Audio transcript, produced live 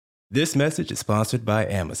This message is sponsored by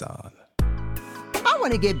Amazon. I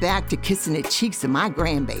want to get back to kissing the cheeks of my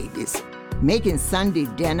grandbabies, making Sunday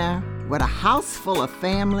dinner with a house full of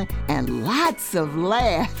family and lots of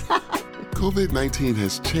laughs. COVID-19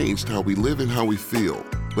 has changed how we live and how we feel,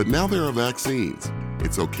 but now there are vaccines.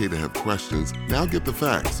 It's okay to have questions. Now get the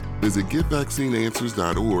facts. Visit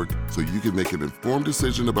getvaccineanswers.org so you can make an informed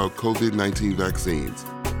decision about COVID-19 vaccines.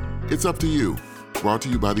 It's up to you. Brought to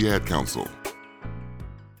you by the Ad Council.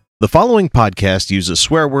 The following podcast uses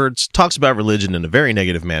swear words, talks about religion in a very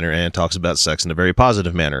negative manner, and talks about sex in a very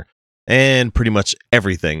positive manner, and pretty much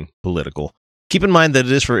everything political. Keep in mind that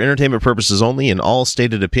it is for entertainment purposes only, and all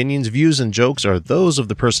stated opinions, views, and jokes are those of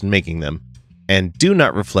the person making them, and do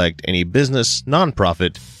not reflect any business,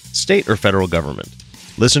 nonprofit, state, or federal government.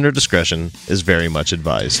 Listener discretion is very much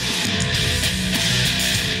advised.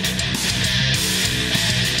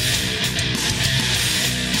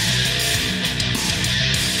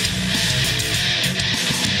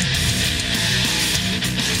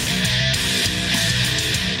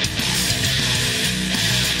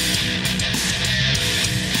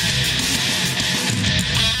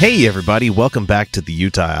 Hey everybody, welcome back to the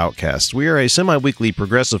Utah Outcast. We are a semi-weekly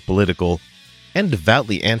progressive political and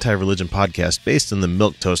devoutly anti-religion podcast based in the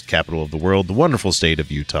milquetoast capital of the world, the wonderful state of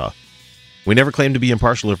Utah. We never claim to be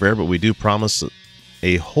impartial or fair, but we do promise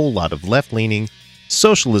a whole lot of left-leaning,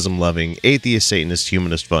 socialism-loving, atheist, Satanist,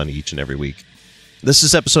 humanist fun each and every week. This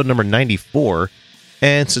is episode number 94,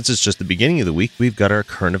 and since it's just the beginning of the week, we've got our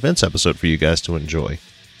current events episode for you guys to enjoy.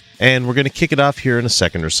 And we're going to kick it off here in a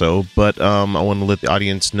second or so, but I want to let the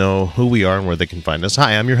audience know who we are and where they can find us.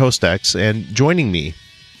 Hi, I'm your host, X, and joining me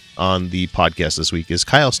on the podcast this week is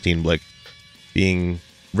Kyle Steenblick, being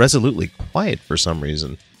resolutely quiet for some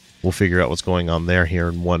reason. We'll figure out what's going on there here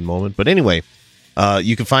in one moment. But anyway,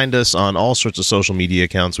 you can find us on all sorts of social media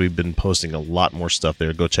accounts. We've been posting a lot more stuff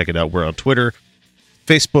there. Go check it out. We're on Twitter,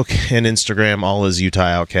 Facebook, and Instagram, all as Utah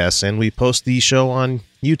Outcasts, and we post the show on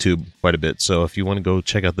YouTube quite a bit, so if you want to go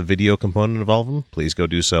check out the video component of all of them, please go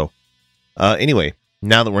do so. Anyway,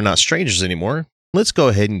 now that we're not strangers anymore, let's go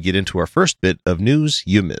ahead and get into our first bit of news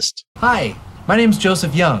you missed. Hi, my name's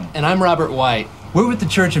Joseph Young. And I'm Robert White. We're with the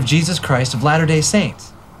Church of Jesus Christ of Latter-day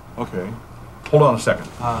Saints. Okay. Hold on a second.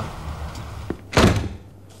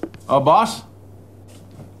 Boss?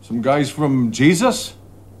 Some guys from Jesus?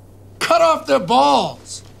 Cut off their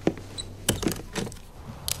balls!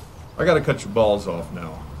 I gotta cut your balls off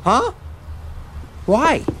now. Huh?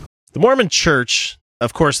 Why? The Mormon Church,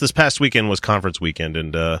 of course, this past weekend was conference weekend,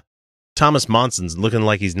 and Thomas Monson's looking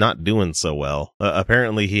like he's not doing so well.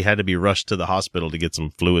 Apparently, he had to be rushed to the hospital to get some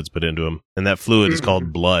fluids put into him, and that fluid is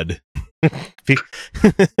called blood.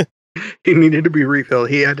 He needed to be refilled.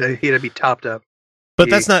 He had to be topped up. But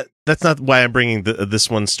that's not why I'm bringing this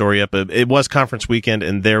one story up. It was conference weekend,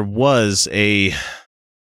 and it was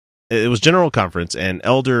general conference, and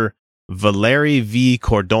Elder Valerie V.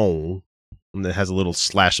 Cordon, and it has a little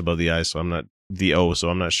slash above the I, so I'm not the O, so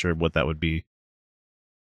I'm not sure what that would be.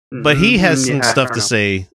 But he has some stuff to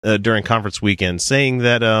say during conference weekend, saying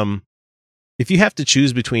that if you have to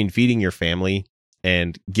choose between feeding your family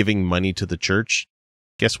and giving money to the church,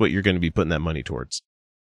 guess what you're going to be putting that money towards?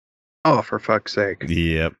 Oh, for fuck's sake.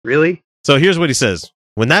 Yep. Really? So here's what he says.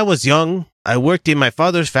 When I was young, I worked in my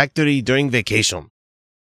father's factory during vacation.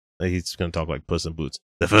 He's going to talk like Puss in Boots.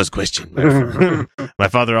 The first question my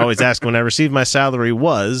father always asked when I received my salary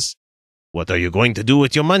was, "What are you going to do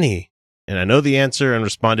with your money?" And I know the answer and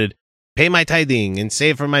responded, "Pay my tithing and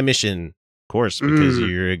save for my mission." Of course, because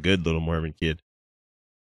you're a good little Mormon kid.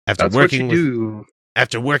 After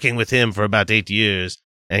working with him for about 8 years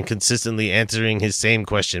and consistently answering his same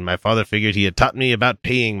question, my father figured he had taught me about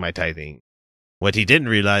paying my tithing. What he didn't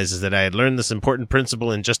realize is that I had learned this important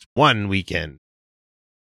principle in just one weekend.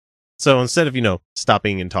 So instead of,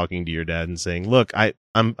 stopping and talking to your dad and saying, "Look, I'm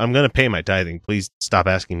going to pay my tithing. Please stop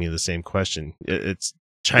asking me the same question." It's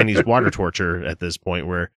Chinese water torture at this point,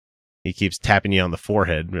 where he keeps tapping you on the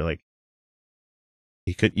forehead. You're like,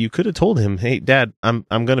 you could have told him, "Hey, Dad, I'm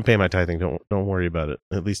going to pay my tithing. Don't worry about it.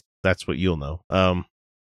 At least that's what you'll know." And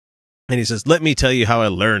he says, "Let me tell you how I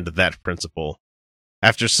learned that principle.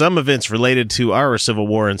 After some events related to our civil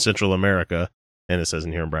war in Central America," and it says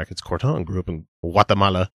in here in brackets, Corton grew up in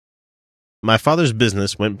Guatemala, "my father's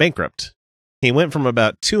business went bankrupt. He went from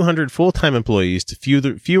about 200 full-time employees to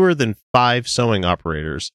fewer than 5 sewing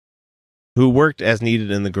operators who worked as needed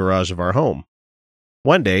in the garage of our home.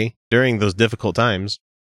 One day, during those difficult times,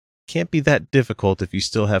 can't be that difficult if you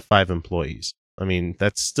still have 5 employees. I mean,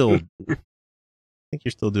 that's still, I think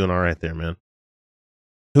you're still doing all right there, man.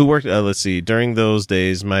 Who worked, let's see, during those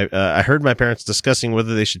days, I heard my parents discussing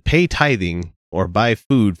whether they should pay tithing or buy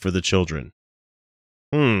food for the children.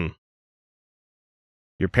 Your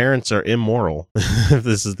parents are immoral, if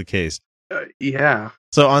this is the case. Yeah.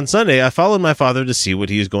 So on Sunday, I followed my father to see what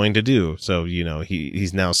he is going to do. So,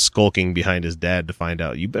 he's now skulking behind his dad to find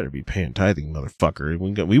out, you better be paying tithing, motherfucker.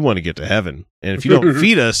 We want to get to heaven. And if you don't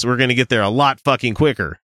feed us, we're going to get there a lot fucking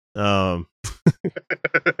quicker.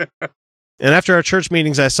 And after our church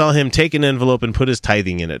meetings, I saw him take an envelope and put his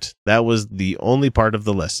tithing in it. That was the only part of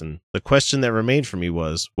the lesson. The question that remained for me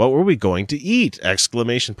was, what were we going to eat? !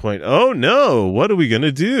 Oh no, what are we going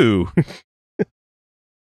to do?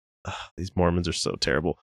 These Mormons are so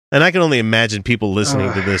terrible. And I can only imagine people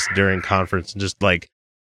listening to this during conference and just like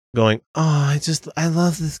going, I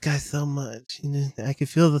love this guy so much. I can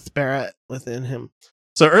feel the spirit within him.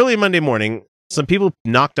 So early Monday morning, some people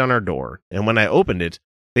knocked on our door. And when I opened it,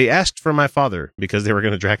 they asked for my father because they were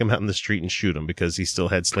going to drag him out in the street and shoot him because he still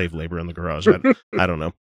had slave labor in the garage. I don't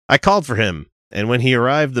know. I called for him. And when he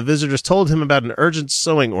arrived, the visitors told him about an urgent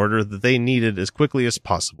sewing order that they needed as quickly as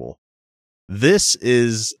possible. This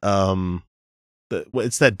is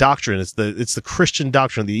it's that doctrine. It's the Christian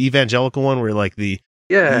doctrine, the evangelical one, where like you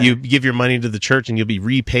give your money to the church and you'll be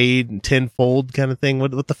repaid tenfold kind of thing.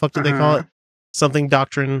 What the fuck do they call it? Something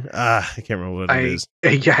doctrine. I can't remember what it is.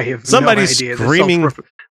 Yeah, I have somebody's no idea. Screaming.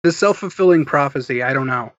 The self-fulfilling prophecy. I don't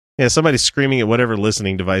know. Yeah, somebody's screaming at whatever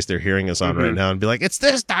listening device they're hearing us on right now and be like, "It's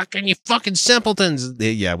this doctrine, you fucking simpletons!"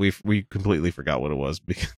 Yeah, we completely forgot what it was.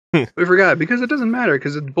 We forgot because it doesn't matter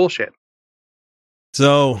because it's bullshit.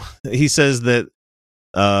 So he says that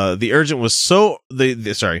the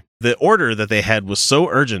order that they had was so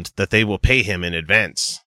urgent that they will pay him in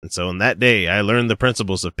advance. And so on that day, I learned the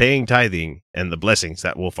principles of paying tithing and the blessings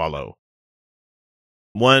that will follow.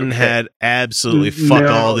 One had absolutely fuck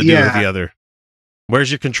all to do with the other.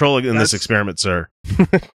 Where's your control in this experiment, sir?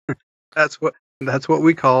 That's what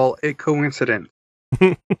we call a coincidence.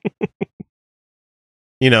 And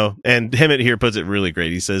Hemet here puts it really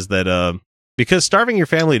great. He says that because starving your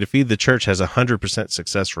family to feed the church has 100%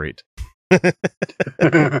 success rate.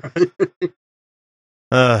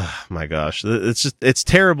 My gosh. It's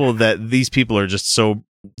terrible that these people are just so,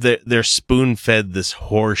 they're spoon-fed this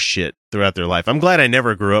horse shit throughout their life. I'm glad I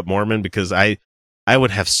never grew up Mormon because I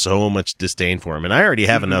would have so much disdain for him. And I already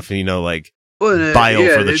have enough, bile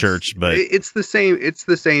for the church, but it's the same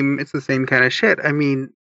kind of shit. I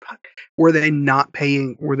mean, were they not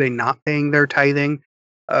paying their tithing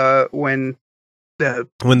when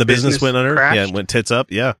the business went under? crashed? Yeah, it went tits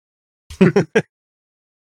up. Yeah.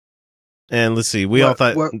 And let's see, all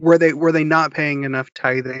thought were they not paying enough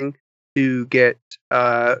tithing to get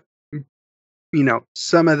some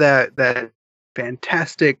of that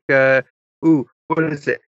fantastic what is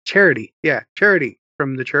it? Charity. Yeah, charity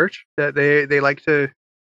from the church that they like to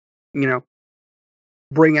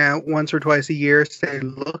bring out once or twice a year, say,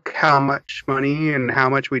 look how much money and how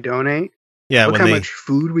much we donate. Yeah, look how much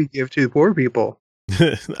food we give to poor people.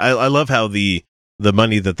 I love how the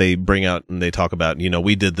money that they bring out and they talk about,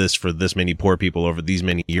 we did this for this many poor people over these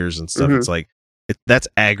many years and stuff. It's like, that's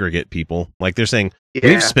aggregate people. Like they're saying,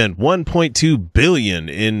 we've spent $1.2 billion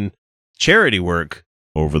in charity work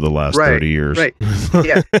over the last 30 years. Right.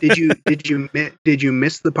 Yeah. Did you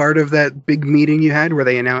miss the part of that big meeting you had where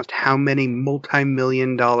they announced how many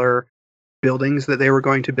multi-million-dollar buildings that they were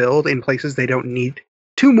going to build in places they don't need?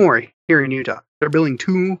 2 more here in Utah. They're building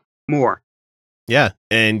 2 more. Yeah,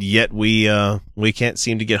 and yet we can't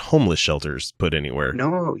seem to get homeless shelters put anywhere.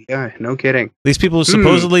 No, yeah, no kidding. These people are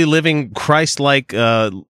supposedly living Christ-like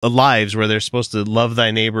lives where they're supposed to love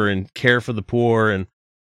thy neighbor and care for the poor and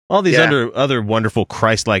all these other wonderful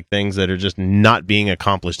Christ-like things that are just not being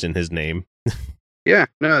accomplished in his name. Yeah,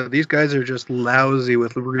 no, these guys are just lousy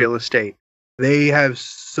with real estate. They have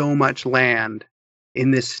so much land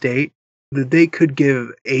in this state that they could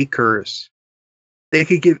give acres. They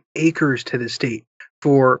could give acres to the state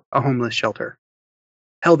for a homeless shelter.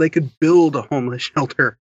 Hell, they could build a homeless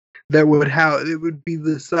shelter that would be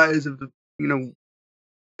the size of the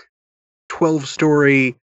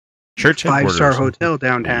 12-story church 5-star hotel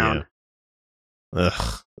downtown. Yeah.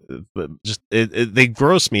 Ugh. But just they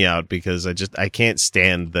gross me out because I can't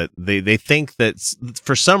stand that they think that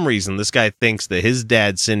for some reason this guy thinks that his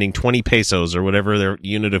dad's sending 20 pesos or whatever their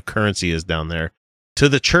unit of currency is down there to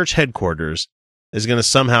the church headquarters is going to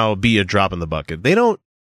somehow be a drop in the bucket. They don't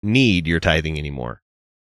need your tithing anymore.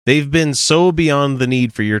 They've been so beyond the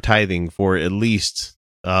need for your tithing for at least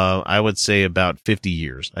I would say about 50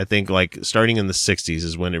 years. I think like starting in the 60s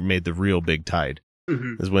is when it made the real big tide.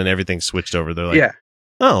 Is when everything switched over. They're like, yeah.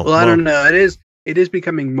 Oh, well, I don't know. It is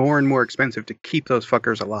becoming more and more expensive to keep those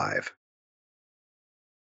fuckers alive.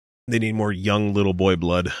 They need more young little boy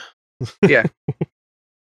blood. Yeah.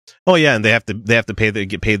 Oh yeah, and they have to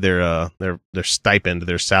get paid their stipend,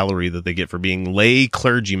 their salary that they get for being lay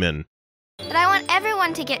clergymen. But I want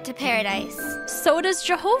everyone to get to paradise. So does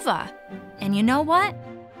Jehovah. And you know what?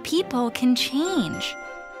 People can change.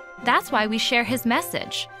 That's why we share his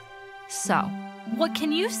message. So, what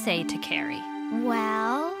can you say to Carrie?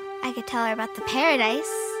 Well, I could tell her about the paradise.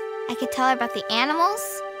 I could tell her about the animals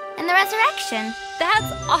and the resurrection.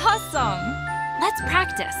 That's awesome. Let's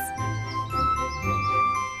practice.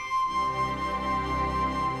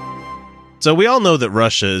 So we all know that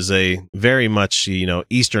Russia is a very much,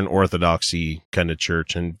 Eastern Orthodoxy kind of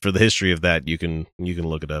church, and for the history of that, you can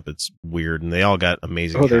look it up. It's weird, and they all got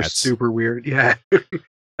amazing hats. They're super weird. Yeah,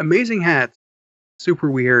 amazing hats, super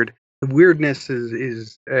weird. The weirdness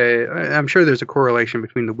is I'm sure there's a correlation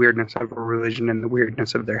between the weirdness of a religion and the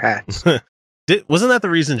weirdness of their hats. Wasn't that the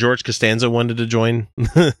reason George Costanza wanted to join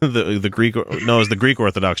the Greek? No, it was the Greek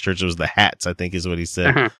Orthodox Church. It was the hats, I think, is what he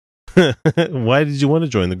said. Uh-huh. Why did you want to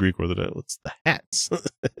join the Greek Orthodox? It's the hats.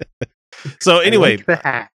 So anyway, the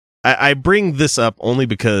hat. I bring this up only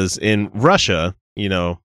because in Russia,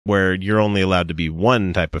 where you're only allowed to be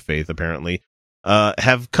one type of faith, apparently,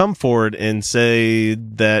 have come forward and say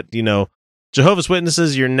that, Jehovah's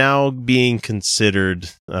Witnesses, you're now being considered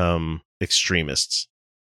extremists.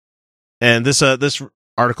 And this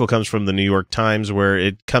article comes from the New York Times, where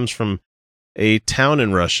it comes from a town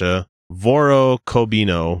in Russia,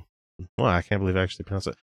 Vorokobino. Well, I can't believe I actually pronounced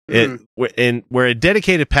it. Where a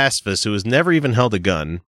dedicated pacifist who has never even held a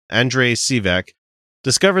gun, Andrei Sivak,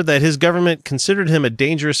 discovered that his government considered him a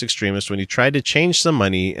dangerous extremist when he tried to change some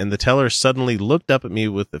money, and the teller suddenly looked up at me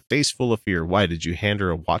with a face full of fear. Why, did you hand her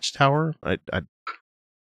a watchtower? I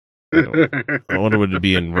wonder what it'd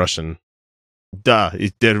be in Russian. Da,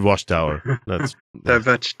 it's dead watchtower. That's the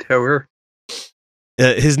watchtower.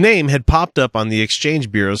 His name had popped up on the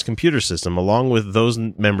Exchange Bureau's computer system, along with those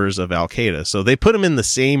members of Al Qaeda. So they put him in the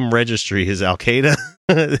same registry as Al Qaeda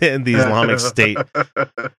and the Islamic State.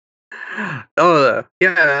 Oh,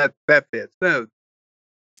 yeah, that fits. So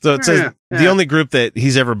it says the only group that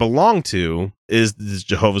he's ever belonged to is the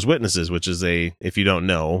Jehovah's Witnesses, which is if you don't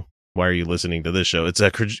know, why are you listening to this show? It's a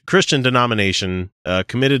Christian denomination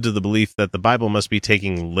committed to the belief that the Bible must be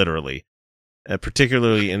taken literally.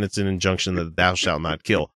 Particularly, and it's an injunction that thou shalt not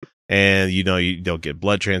kill. And you don't get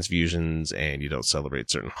blood transfusions, and you don't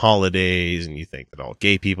celebrate certain holidays, and you think that all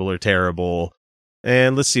gay people are terrible.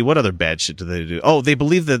 And let's see, what other bad shit do they do? Oh, they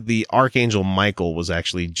believe that the Archangel Michael was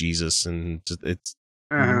actually Jesus, and it's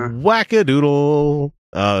wackadoodle.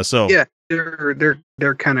 So yeah,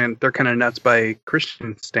 they're kind of nuts by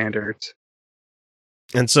Christian standards.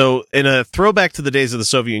 And so, in a throwback to the days of the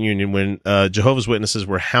Soviet Union, when Jehovah's Witnesses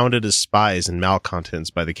were hounded as spies and malcontents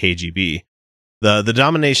by the KGB, the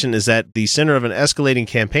domination is at the center of an escalating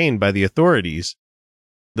campaign by the authorities.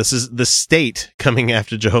 This is the state coming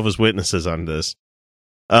after Jehovah's Witnesses on this,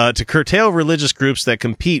 to curtail religious groups that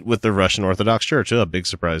compete with the Russian Orthodox Church. Oh, big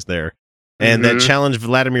surprise there. And that challenge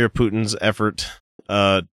Vladimir Putin's effort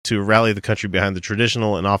to rally the country behind the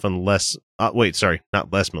traditional and often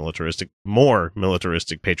more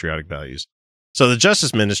militaristic patriotic values. So the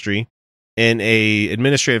Justice Ministry, in a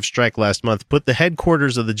administrative strike last month, put the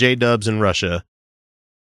headquarters of the J-Dubs in Russia,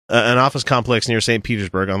 an office complex near St.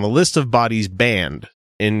 Petersburg, on the list of bodies banned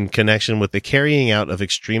in connection with the carrying out of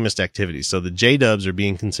extremist activities. So the J-Dubs are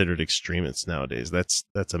being considered extremists nowadays.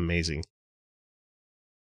 That's amazing.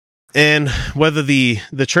 And whether the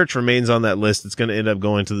church remains on that list, it's going to end up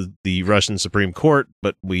going to the Russian Supreme Court,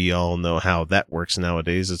 but we all know how that works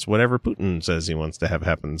nowadays. It's whatever Putin says he wants to have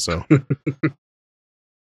happen. So,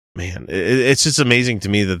 man, it's just amazing to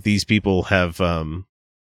me that these people have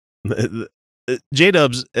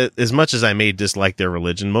J-Dubs, as much as I may dislike their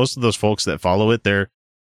religion, most of those folks that follow it, they're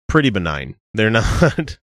pretty benign. They're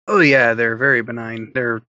not. Oh, yeah, they're very benign.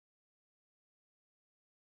 They're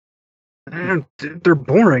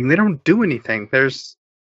boring. They don't do anything.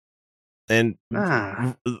 A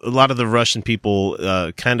lot of the Russian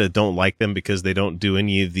people kind of don't like them because they don't do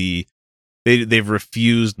any of they've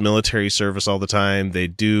refused military service all the time. They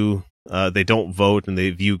don't vote, and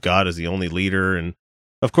they view God as the only leader. And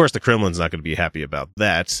of course, the Kremlin's not going to be happy about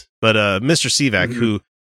that. But Mr. Sivak, who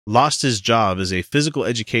lost his job as a physical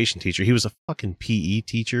education teacher, he was a fucking PE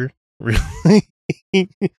teacher. Really?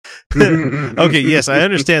 Okay, yes, I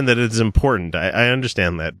understand that it's important. I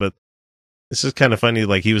understand that, but this is kind of funny.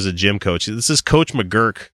 Like, he was a gym coach. This is Coach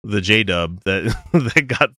McGurk, the J-Dub that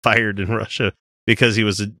got fired in Russia because he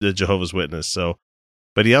was a Jehovah's Witness. So,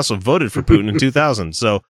 but he also voted for Putin in 2000.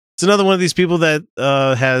 So It's another one of these people that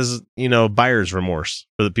has, buyer's remorse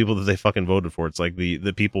for the people that they fucking voted for. It's like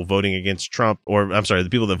the people voting against Trump, or I'm sorry, the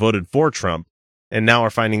people that voted for Trump and now are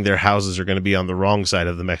finding their houses are going to be on the wrong side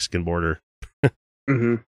of the Mexican border.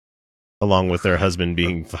 Mm-hmm. Along with their husband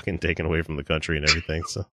being fucking taken away from the country and everything.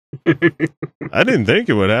 So I didn't think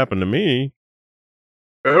it would happen to me.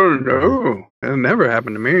 Oh no, it never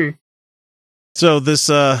happened to me. So this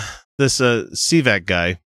CVAC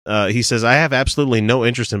guy, he says, I have absolutely no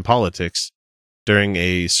interest in politics during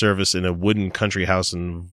a service in a wooden country house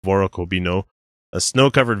in Vorokobino, a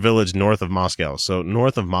snow-covered village north of Moscow. So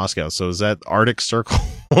north of Moscow. So is that Arctic Circle?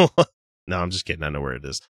 No, I'm just kidding. I know where it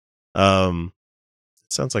is.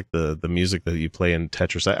 It sounds like the music that you play in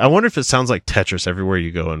Tetris. I wonder if it sounds like Tetris everywhere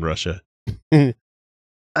you go in Russia.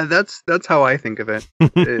 That's how I think of it.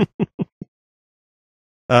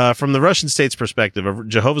 From the Russian state's perspective,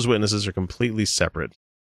 Jehovah's Witnesses are completely separate.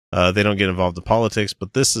 They don't get involved in politics,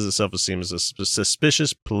 but this is itself is seen as a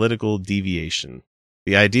suspicious political deviation.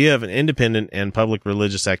 The idea of an independent and public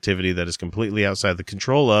religious activity that is completely outside the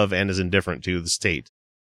control of and is indifferent to the state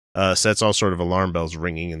sets all sort of alarm bells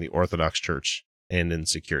ringing in the Orthodox Church and in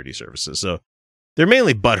security services. So they're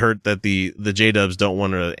mainly butthurt that the J-dubs don't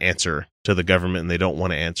want to answer to the government, and they don't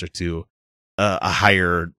want to answer to a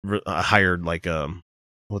hired like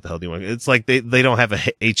what the hell do you want? It's like they don't have a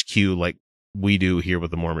HQ like we do here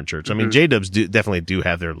with the Mormon Church. I mean, J-dubs definitely do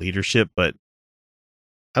have their leadership, but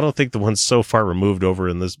I don't think the ones so far removed over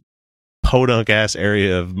in this podunk ass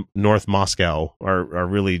area of North Moscow are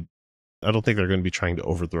really. I don't think they're going to be trying to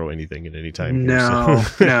overthrow anything at any time. No,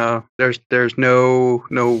 no. There's no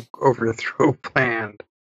overthrow planned.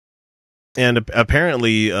 And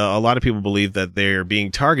apparently, a lot of people believe that they're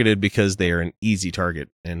being targeted because they are an easy target.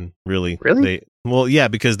 And really?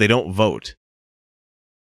 Because they don't vote.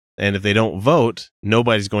 And if they don't vote,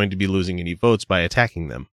 nobody's going to be losing any votes by attacking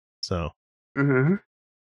them. So,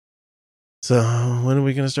 So when are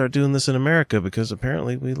we going to start doing this in America? Because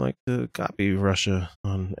apparently we like to copy Russia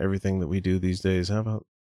on everything that we do these days. How about...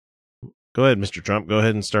 Go ahead, Mr. Trump. Go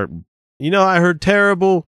ahead and start... I heard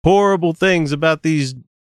terrible, horrible things about these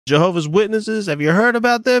Jehovah's Witnesses. Have you heard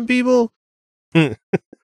about them, people? Just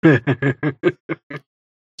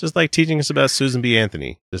like teaching us about Susan B.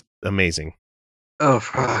 Anthony. Just amazing. Oh,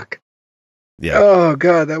 fuck. Yeah. Oh,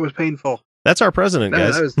 God, that was painful. That's our president,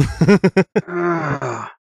 guys.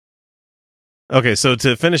 Okay, so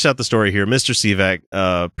to finish out the story here, Mr.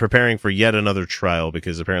 Sivak, preparing for yet another trial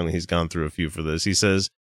because apparently he's gone through a few for this. He says,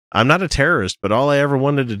 I'm not a terrorist, but all I ever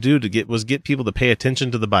wanted to do was get people to pay attention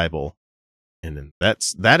to the Bible. And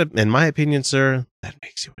that, in my opinion, sir, that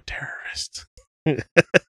makes you a terrorist.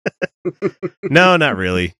 No, not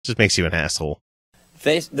really. Just makes you an asshole.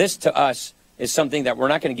 This to us is something that we're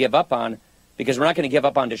not going to give up on because we're not going to give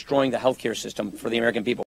up on destroying the healthcare system for the American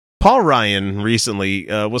people. Paul Ryan recently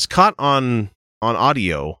was caught on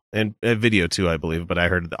audio and video too, I believe, but I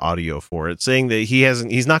heard the audio for it, saying that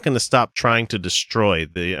he's not going to stop trying to destroy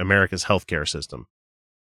the America's healthcare system.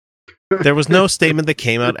 There was no statement that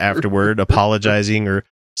came out afterward apologizing or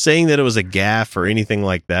saying that it was a gaffe or anything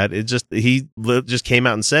like that. He just came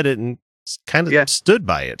out and said it and kind of stood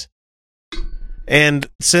by it. And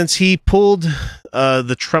since he pulled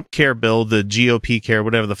the Trump care bill, the GOP care,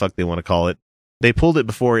 whatever the fuck they want to call it, they pulled it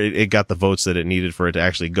before it got the votes that it needed for it to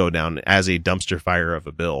actually go down as a dumpster fire of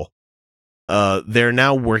a bill. They're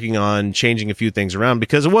now working on changing a few things around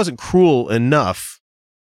because it wasn't cruel enough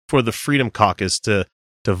for the Freedom Caucus to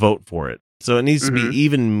vote for it. So it needs to be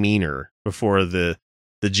even meaner before the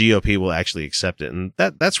GOP will actually accept it. And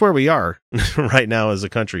that's where we are right now as a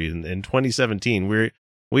country in 2017.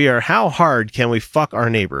 We are, how hard can we fuck our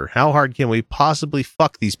neighbor? How hard can we possibly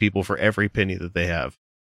fuck these people for every penny that they have?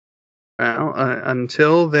 Well,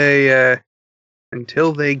 until they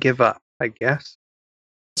give up, I guess.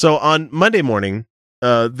 So on Monday morning,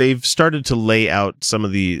 they've started to lay out some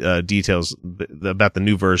of the details about the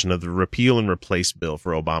new version of the repeal and replace bill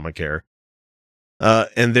for Obamacare.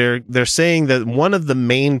 And they're saying that one of the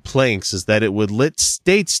main planks is that it would let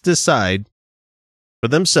states decide for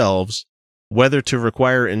themselves whether to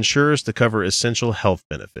require insurers to cover essential health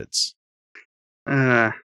benefits.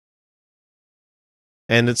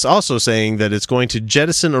 And it's also saying that it's going to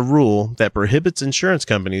jettison a rule that prohibits insurance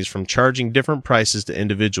companies from charging different prices to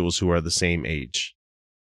individuals who are the same age.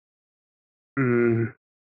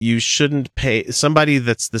 You shouldn't pay... Somebody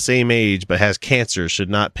that's the same age but has cancer should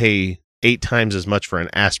not pay 8 times as much for an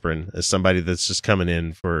aspirin as somebody that's just coming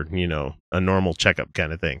in for, a normal checkup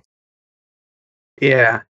kind of thing.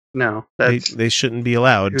 Yeah, no. They shouldn't be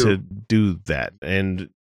allowed to do that. And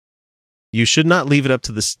you should not leave it up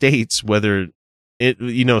to the states whether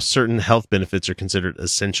certain health benefits are considered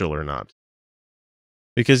essential or not.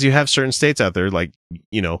 Because you have certain states out there, like,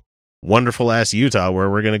 wonderful ass Utah, where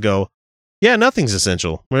we're going to go, yeah, nothing's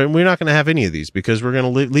essential. We're not going to have any of these because we're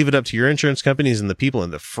going to leave it up to your insurance companies and the people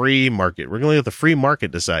in the free market. We're going to let the free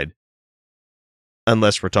market decide.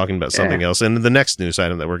 Unless we're talking about something else. And the next news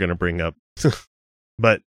item that we're going to bring up.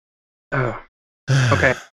 But. Oh.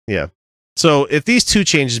 Okay. Yeah. So if these two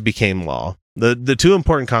changes became law, the two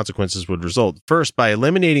important consequences would result. First, by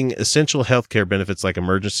eliminating essential healthcare benefits like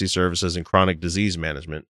emergency services and chronic disease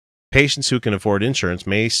management, patients who can afford insurance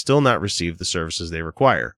may still not receive the services they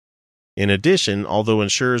require. In addition, although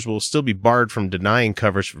insurers will still be barred from denying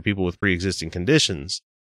coverage for people with pre-existing conditions,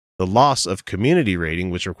 the loss of community rating,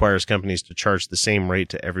 which requires companies to charge the same rate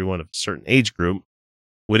to everyone of a certain age group,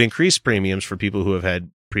 would increase premiums for people who have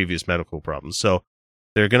had previous medical problems. So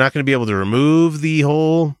they're not going to be able to remove the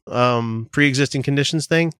whole pre-existing conditions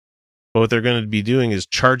thing, but what they're going to be doing is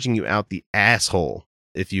charging you out the asshole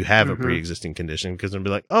if you have a pre-existing condition, because they'll be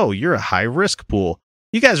like, oh, you're a high-risk pool.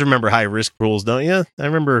 You guys remember high-risk pools, don't you? I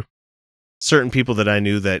remember certain people that I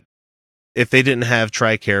knew that if they didn't have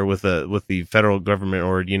TRICARE with the federal government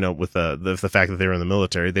or, with the fact that they were in the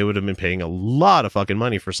military, they would have been paying a lot of fucking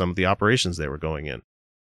money for some of the operations they were going in.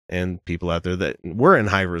 And people out there that were in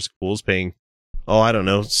high-risk pools paying, I don't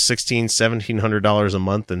know, $1,600, $1,700 a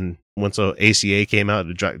month. And once ACA came out,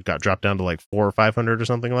 it got dropped down to like $400 or $500 or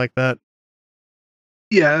something like that.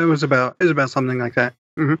 Yeah, it was about something like that.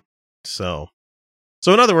 Mm-hmm. So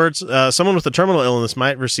in other words, someone with a terminal illness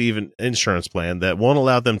might receive an insurance plan that won't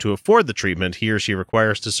allow them to afford the treatment he or she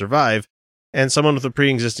requires to survive, and someone with a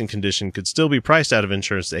pre-existing condition could still be priced out of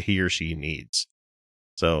insurance that he or she needs.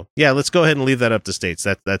 So, yeah, let's go ahead and leave that up to states.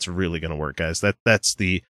 That's really going to work, guys. That's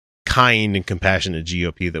the kind and compassionate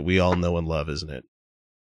GOP that we all know and love, isn't it?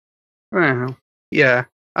 Well, yeah.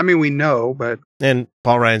 I mean, we know, but... And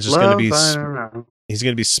Paul Ryan's just going to be... I don't know. He's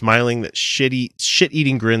going to be smiling that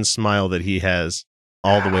shit-eating grin smile that he has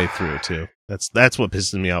all the way through, too. That's what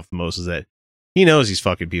pisses me off the most, is that he knows he's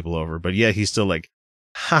fucking people over, but yeah, he's still like,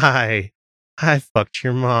 hi, I fucked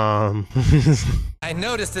your mom. I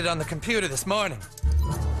noticed it on the computer this morning.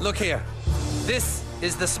 Look here. This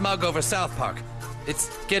is the smug over South Park. It's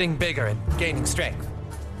getting bigger and gaining strength.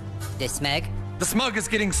 The smug? The smug is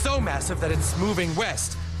getting so massive that it's moving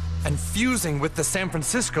west and fusing with the San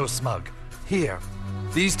Francisco smug. Here,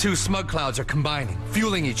 these two smug clouds are combining,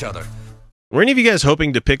 fueling each other. Were any of you guys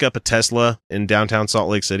hoping to pick up a Tesla in downtown Salt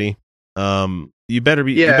Lake City? You better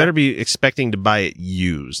be expecting to buy it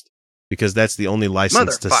used, because that's the only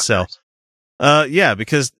license to sell.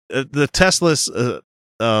 Because the Tesla's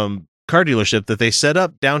car dealership that they set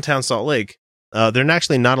up downtown Salt Lake, they're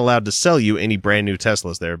actually not allowed to sell you any brand new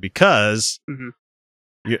Teslas there because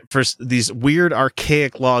for these weird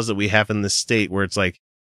archaic laws that we have in this state, where it's like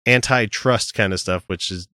antitrust kind of stuff,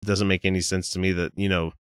 which doesn't make any sense to me. That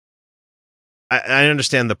I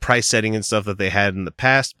understand the price setting and stuff that they had in the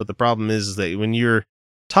past, but the problem is that when you're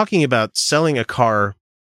talking about selling a car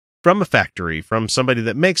from a factory, from somebody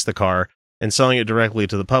that makes the car, and selling it directly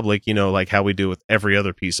to the public, like how we do with every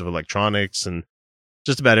other piece of electronics and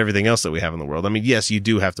just about everything else that we have in the world. I mean, yes, you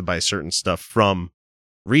do have to buy certain stuff from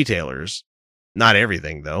retailers. Not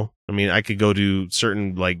everything, though. I mean, I could go to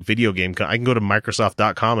certain video game. I can go to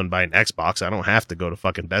Microsoft.com and buy an Xbox. I don't have to go to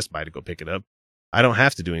fucking Best Buy to go pick it up. I don't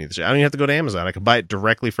have to do any of this shit. I don't even have to go to Amazon. I could buy it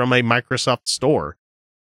directly from a Microsoft store.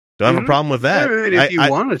 Don't have a problem with that. Yeah, if you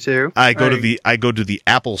wanted to. I go to the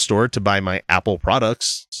Apple store to buy my Apple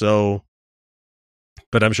products. So,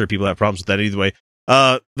 but I'm sure people have problems with that either way.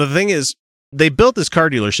 The thing is, they built this car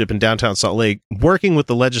dealership in downtown Salt Lake, working with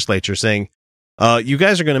the legislature, saying, you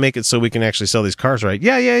guys are going to make it so we can actually sell these cars, right?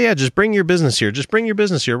 Yeah. Just bring your business here.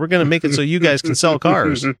 We're going to make it so you guys can sell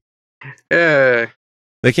cars.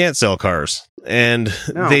 They can't sell cars. And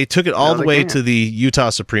they took it all the way to the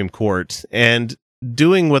Utah Supreme Court and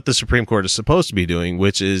doing what the Supreme Court is supposed to be doing,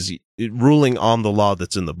 which is ruling on the law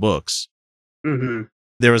that's in the books. Mm-hmm.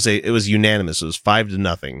 It was unanimous. It was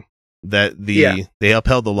 5-0 that they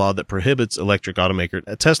upheld the law that prohibits electric automaker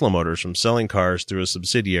Tesla Motors from selling cars through a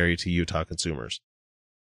subsidiary to Utah consumers.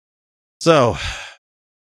 So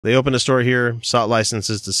they opened a store here, sought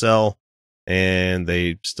licenses to sell, and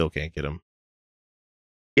they still can't get them.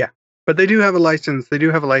 Yeah, but they do have a license. They do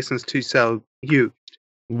have a license to sell used,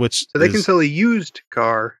 so they can sell a used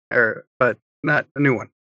car, but not a new one.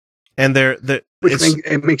 And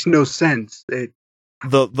it makes no sense.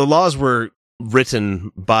 The laws were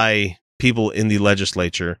written by people in the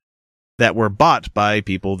legislature that were bought by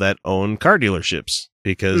people that own car dealerships,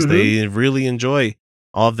 because they really enjoy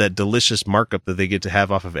all of that delicious markup that they get to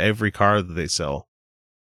have off of every car that they sell.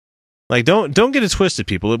 Like, don't get it twisted,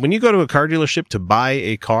 people. When you go to a car dealership to buy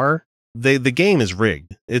a car, the game is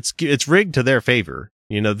rigged. It's rigged to their favor.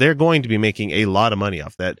 You know, they're going to be making a lot of money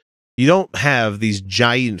off that. You don't have these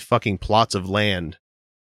giant fucking plots of land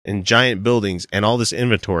and giant buildings and all this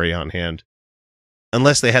inventory on hand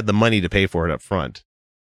unless they had the money to pay for it up front.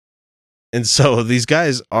 And so these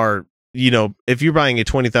guys are, you know, if you're buying a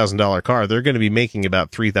 $20,000 car, they're going to be making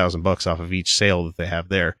about $3,000 off of each sale that they have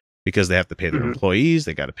there because they have to pay their employees.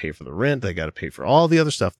 They got to pay for the rent. They got to pay for all the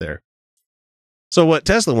other stuff there. So what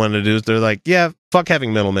Tesla wanted to do is they're like, yeah, fuck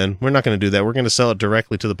having middlemen. We're not going to do that. We're going to sell it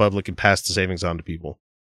directly to the public and pass the savings on to people.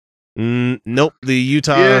 Nope. The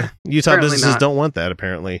Utah businesses don't want that,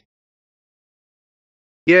 apparently.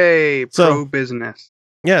 Yay, pro-business.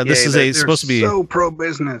 Yeah, this is supposed to be so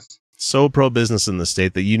pro-business. So pro-business in the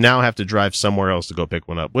state that you now have to drive somewhere else to go pick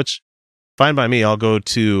one up, which, fine by me. I'll go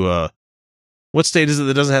to, what state is it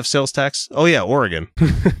that doesn't have sales tax? Oh, yeah, Oregon.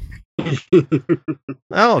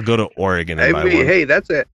 I'll go to Oregon and buy one. Hey, that's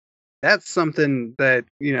it. That's something that,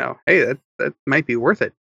 you know, hey, that might be worth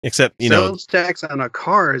it. Except, sales tax on a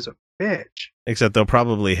car is a bitch. Except they'll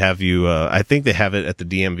probably have you, I think they have it at the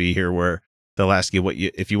DMV here where they'll ask you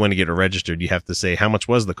if you want to get it registered, you have to say, how much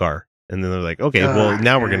was the car? And then they're like, okay, well,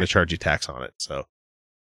 now we're going to charge you tax on it. So,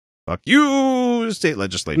 fuck you, state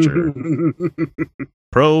legislature.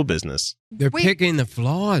 Pro-business. They're picking the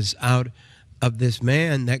flaws out of this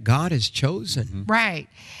man that God has chosen. Right.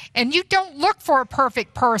 And you don't look for a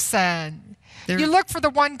perfect person. You look for the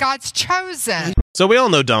one God's chosen. So we all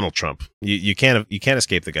know Donald Trump. You can't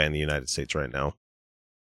escape the guy in the United States right now.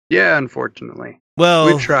 Yeah, unfortunately. Well,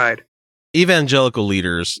 we've tried. Evangelical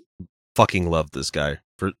leaders fucking love this guy.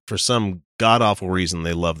 For some god-awful reason,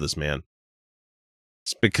 they love this man.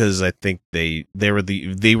 It's because I think they were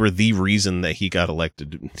the reason that he got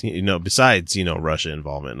elected, you know, besides, you know, Russia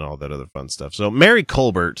involvement and all that other fun stuff. So Mary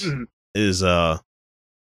Colbert is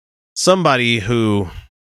somebody who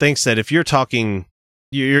thinks that if you're talking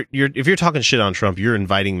shit on Trump, you're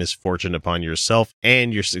inviting misfortune upon yourself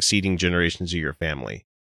and your succeeding generations of your family.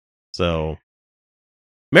 So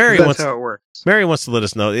Mary That's how it works. Mary wants to let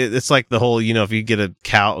us know. It's like the whole, you know, if you get a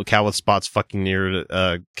cow with spots fucking near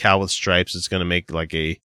a cow with stripes, it's going to make like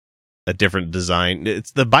a different design.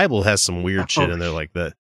 It's the Bible has some weird shit in there like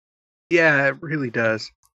that. Yeah, it really does.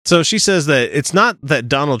 So she says that it's not that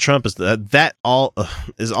Donald Trump is all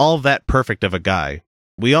that perfect of a guy.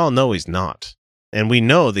 We all know he's not. And we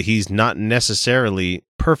know that he's not necessarily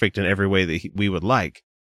perfect in every way that we would like.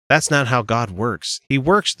 That's not how God works. He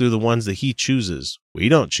works through the ones that he chooses. We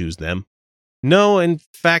don't choose them. No, in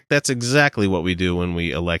fact, that's exactly what we do when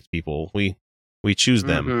we elect people. We choose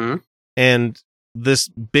them. And this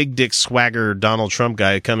big dick swagger Donald Trump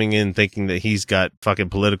guy coming in thinking that he's got fucking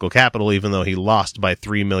political capital, even though he lost by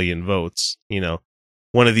 3 million votes. You know,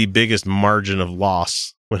 one of the biggest margin of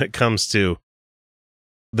loss when it comes to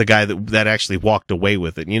the guy that actually walked away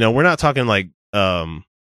with it. You know, we're not talking like, we're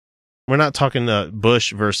not talking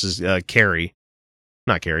Bush versus Kerry.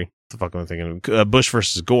 Not Kerry. What the fuck am I thinking of? Bush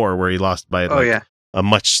versus Gore, where he lost by a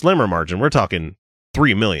much slimmer margin. We're talking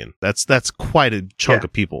 3 million. That's quite a chunk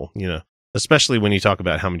of people, you know, especially when you talk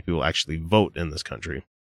about how many people actually vote in this country.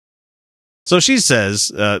 So she says,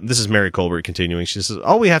 this is Mary Colbert continuing. She says,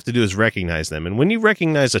 all we have to do is recognize them. And when you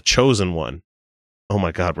recognize a chosen one, oh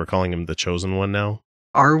my God, we're calling him the chosen one now.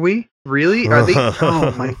 Are we really? Are they?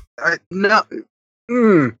 Oh my! No,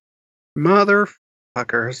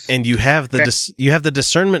 motherfuckers! And you have the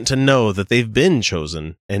discernment to know that they've been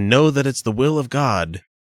chosen, and know that it's the will of God.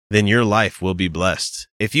 Then your life will be blessed.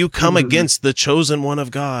 If you come against the chosen one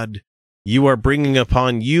of God, you are bringing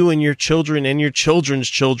upon you and your children and your children's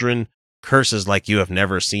children curses like you have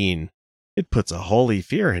never seen. It puts a holy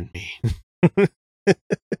fear in me.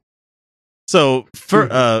 So,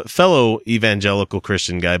 for fellow evangelical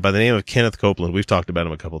Christian guy by the name of Kenneth Copeland, we've talked about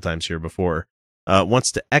him a couple times here before,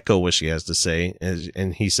 wants to echo what she has to say,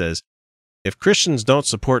 and he says, if Christians don't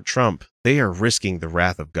support Trump, they are risking the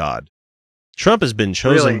wrath of God. Trump has been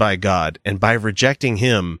chosen by God, and by rejecting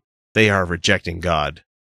him, they are rejecting God.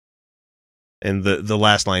 And the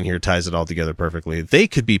last line here ties it all together perfectly. They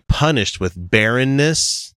could be punished with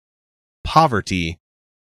barrenness, poverty,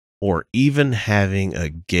 or even having a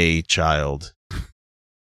gay child.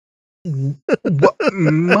 What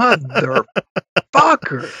motherfucker?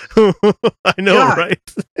 I know, God, right?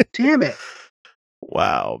 Damn it!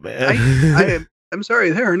 Wow, man. I'm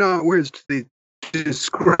sorry. There are not words to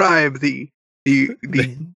describe the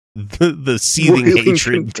seething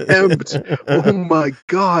hatred. Contempt. Oh my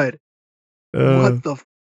God! What the?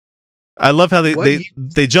 I love how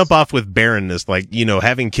they jump off with barrenness, like, you know,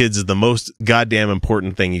 having kids is the most goddamn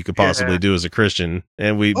important thing you could possibly do as a Christian.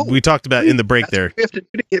 And we talked about in the break there. What we have to do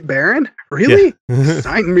to get barren? Really? Yeah.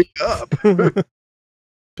 Sign me up.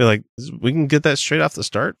 Feel like we can get that straight off the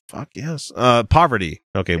start. Fuck yes. Poverty.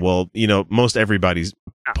 Okay, well, you know, most everybody's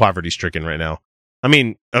poverty stricken right now. I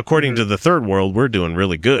mean, according to the third world, we're doing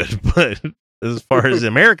really good, but as far as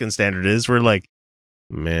American standard is, we're like,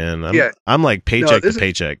 man, I'm like paycheck to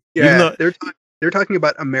paycheck. Yeah, they're talking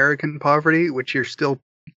about American poverty, which you're still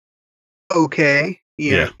okay.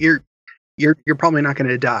 You know, you're probably not going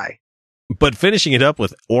to die. But finishing it up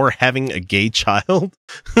with or having a gay child.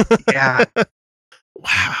 Yeah.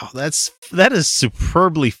 Wow, that is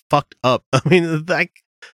superbly fucked up. I mean, like,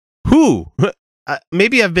 who?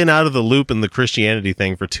 Maybe I've been out of the loop in the Christianity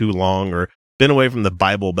thing for too long, or been away from the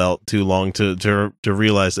Bible Belt too long to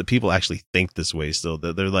realize that people actually think this way still.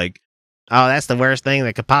 That they're like, oh, that's the worst thing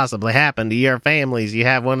that could possibly happen to your families. You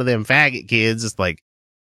have one of them faggot kids. It's like,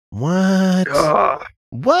 what?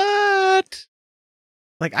 What?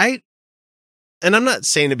 Like, and I'm not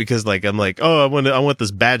saying it because like I'm like, oh, I want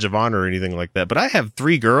this badge of honor or anything like that. But I have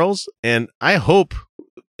 3 girls, and I hope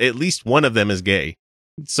at least one of them is gay.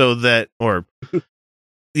 So that, or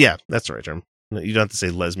yeah, that's the right term. You don't have to say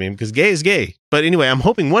lesbian because gay is gay. But anyway, I'm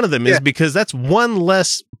hoping one of them is, because that's one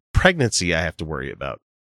less pregnancy I have to worry about.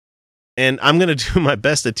 And I'm going to do my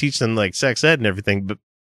best to teach them like sex ed and everything.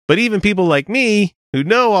 But even people like me who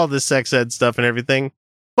know all this sex ed stuff and everything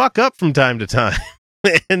fuck up from time to time.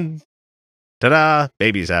 And ta-da,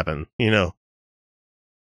 babies happen, you know.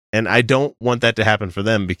 And I don't want that to happen for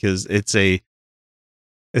them because it's a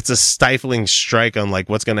stifling strike on like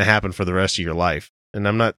what's going to happen for the rest of your life. And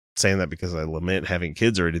I'm not saying that because I lament having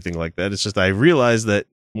kids or anything like that. It's just I realize that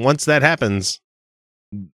once that happens,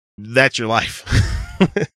 that's your life.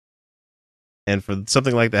 And for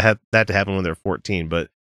something like that to happen when they're 14, but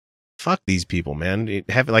fuck these people, man.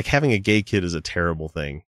 Having a gay kid is a terrible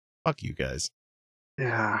thing. Fuck you guys.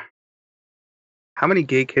 Yeah. How many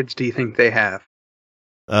gay kids do you think they have?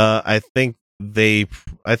 I think the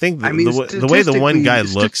way the one guy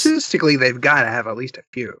looks, statistically, they've got to have at least a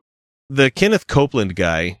few. The Kenneth Copeland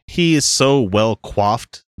guy, he is so well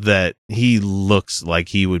coiffed that he looks like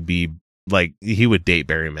he would date Barry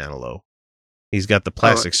Manilow. He's got the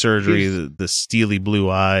plastic surgery, the steely blue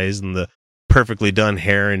eyes, and the perfectly done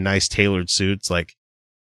hair and nice tailored suits. Like,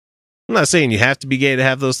 I'm not saying you have to be gay to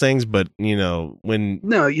have those things, but you know,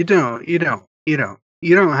 no, you don't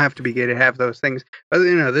have to be gay to have those things. But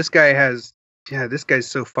you know, this guy's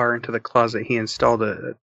so far into the closet, he installed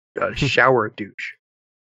a shower douche.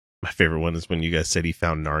 My favorite one is when you guys said he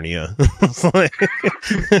found Narnia.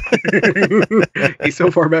 He's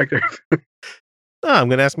so far back there. I'm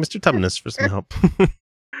going to ask Mr. Tumnus for some help.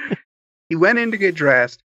 He went in to get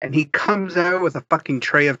dressed, and he comes out with a fucking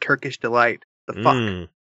tray of Turkish Delight. The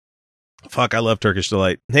fuck? Fuck, I love Turkish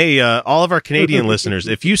Delight. Hey, all of our Canadian listeners,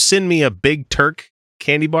 if you send me a Big Turk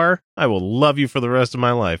candy bar, I will love you for the rest of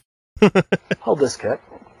my life. Hold this, Kurt.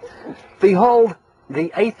 Behold the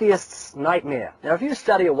atheist's nightmare. Now, if you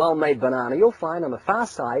study a well-made banana, you'll find on the far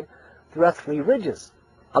side there are 3 ridges.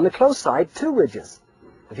 On the close side, 2 ridges.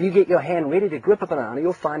 If you get your hand ready to grip a banana,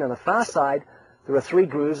 you'll find on the far side there are 3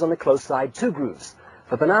 grooves, on the close side 2 grooves.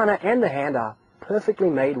 The banana and the hand are perfectly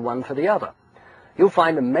made one for the other. You'll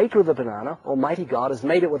find the maker of the banana, Almighty God, has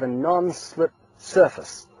made it with a non-slip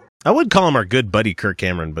surface. I would call him our good buddy Kirk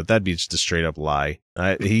Cameron, but that'd be just a straight up lie.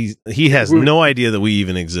 He has no idea that we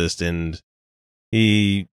even exist, and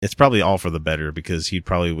it's probably all for the better because he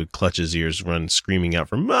probably would clutch his ears, run screaming out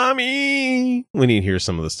for mommy when he'd hear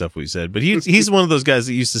some of the stuff we said. But he's one of those guys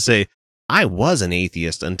that used to say, I was an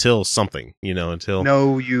atheist until something, until.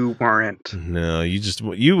 No, you weren't. No,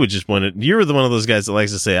 you would just want to, you're the one of those guys that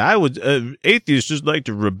likes to say, atheists just like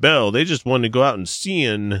to rebel. They just want to go out and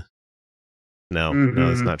sin. No, no,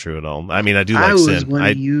 that's not true at all. I mean, I do like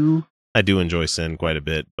sin. I do enjoy sin quite a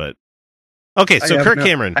bit, but okay. So Kirk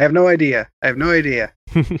Cameron, I have no idea.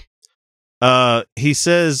 He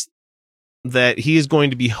says that he is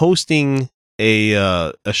going to be hosting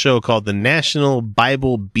a show called the National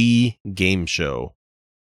Bible Bee Game Show,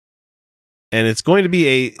 and it's going to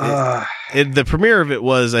be the premiere of it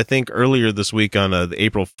was, I think, earlier this week on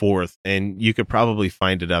April 4th, and you could probably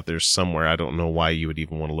find it out there somewhere. I don't know why you would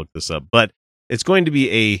even want to look this up, but it's going to be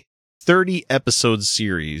a 30 episode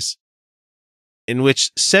series in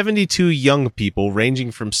which 72 young people ranging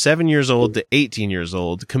from 7 years old to 18 years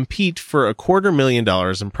old compete for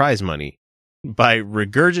 $250,000 in prize money by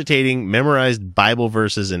regurgitating memorized Bible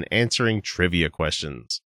verses and answering trivia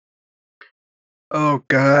questions. Oh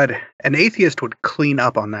God, an atheist would clean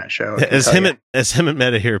up on that show. As Hemant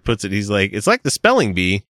Meta here puts it, he's like, it's like the spelling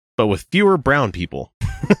bee, but with fewer brown people.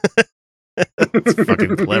 It's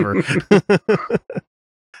fucking clever.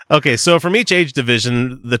 Okay, so from each age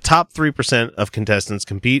division, the top 3% of contestants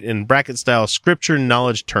compete in bracket-style scripture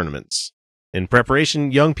knowledge tournaments. In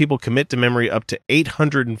preparation, young people commit to memory up to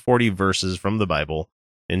 840 verses from the Bible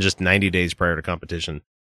in just 90 days prior to competition.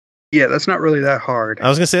 Yeah, that's not really that hard. I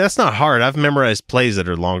was going to say, that's not hard. I've memorized plays that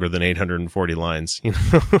are longer than 840 lines. You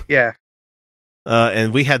know? Yeah.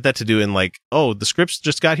 And we had that to do in like, oh, the scripts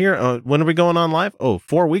just got here. When are we going on live? Oh,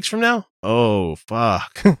 4 weeks from now? Oh,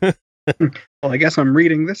 fuck. Well, I guess I'm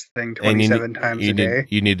reading this thing 27 times a day.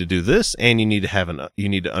 You need to do this, and you need to you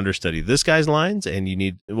need to understudy this guy's lines, and you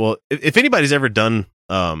need, well, if anybody's ever done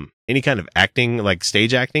any kind of acting, like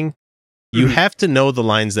stage acting, you have to know the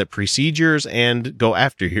lines that precede yours and go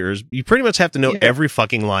after yours. You pretty much have to know every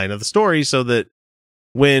fucking line of the story so that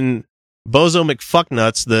when Bozo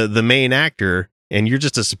McFucknuts, the main actor, and you're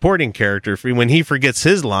just a supporting character, when he forgets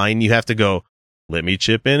his line, you have to go, let me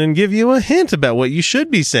chip in and give you a hint about what you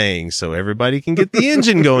should be saying so everybody can get the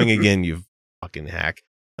engine going again, you fucking hack.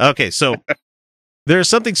 Okay, so there's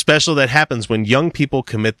something special that happens when young people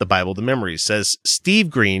commit the Bible to memory, says Steve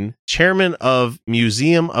Green, chairman of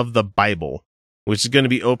Museum of the Bible, which is going to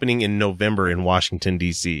be opening in November in Washington,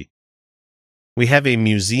 D.C. We have a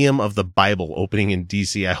Museum of the Bible opening in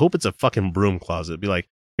D.C. I hope it's a fucking broom closet. It'd be like,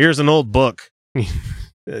 here's an old book.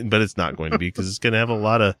 But it's not going to be, because it's going to have a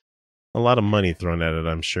lot of money thrown at it,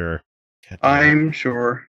 I'm sure. I'm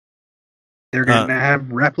sure. They're going to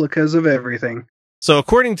have replicas of everything. So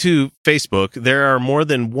according to Facebook, there are more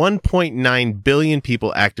than 1.9 billion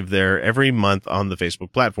people active there every month on the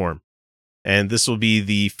Facebook platform. And this will be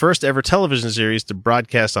the first ever television series to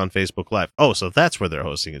broadcast on Facebook Live. Oh, so that's where they're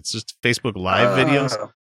hosting. It's just Facebook Live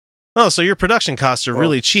videos. Oh, so your production costs are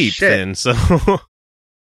really cheap then. So,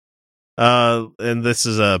 and this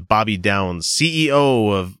is Bobby Downs,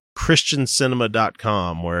 CEO of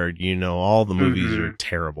ChristianCinema.com, where, you know, all the movies are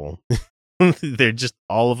terrible. They're just,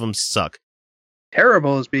 all of them suck.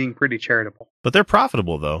 Terrible is being pretty charitable, but they're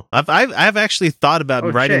profitable though. I've actually thought about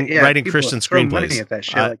writing Christian screenplays. Money at that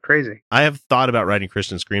shit like crazy. I have thought about writing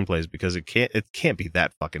Christian screenplays because it can't be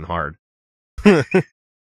that fucking hard.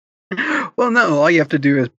 Well, no, all you have to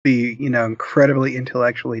do is be, you know, incredibly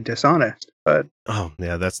intellectually dishonest. But oh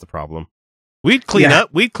yeah, that's the problem. We'd clean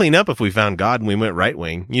up if we found God and we went right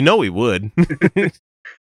wing. You know we would.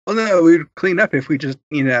 Well, no, we'd clean up if we just,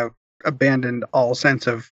 you know, abandoned all sense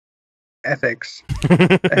of ethics.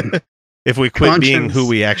 And if we quit being who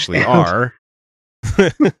we actually are.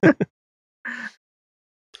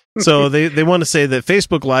 So they want to say that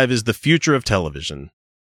Facebook Live is the future of television.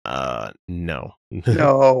 No.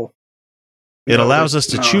 No. It allows us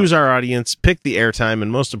to choose our audience, pick the airtime,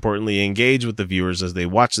 and most importantly, engage with the viewers as they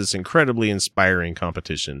watch this incredibly inspiring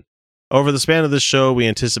competition. Over the span of this show, we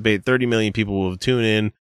anticipate 30 million people will tune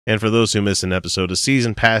in, and for those who miss an episode, a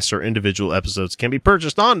season pass or individual episodes can be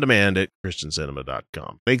purchased on demand at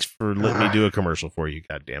ChristianCinema.com. Thanks for letting me do a commercial for you,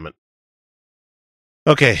 goddammit.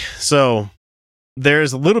 Okay, so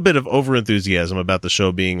there's a little bit of overenthusiasm about the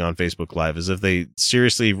show being on Facebook Live, as if they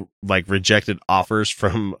seriously like rejected offers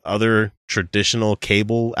from other traditional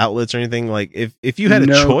cable outlets or anything. Like if you had a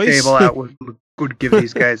choice, cable outlet would give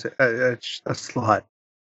these guys a slot.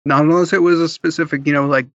 Not unless it was a specific, you know,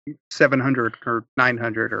 like 700 or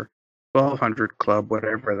 900 or 1200 club,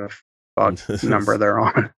 whatever the fuck number they're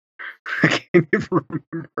on. I can't even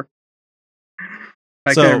remember.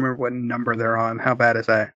 I can't remember what number they're on. How bad is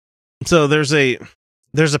that? So there's a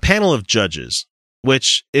panel of judges,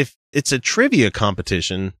 which if it's a trivia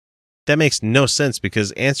competition, that makes no sense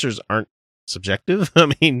because answers aren't subjective.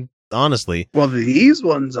 I mean, honestly. Well, these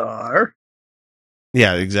ones are.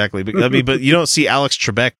 Yeah, exactly. But I mean, but you don't see Alex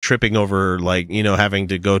Trebek tripping over, like, you know, having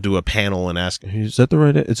to go to a panel and ask, is that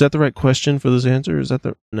the right question for this answer? Is that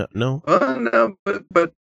no? No,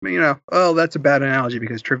 but you know, that's a bad analogy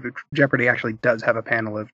because Jeopardy actually does have a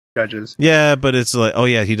panel of judges. Yeah, but it's like, oh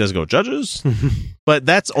yeah, he does go judges, but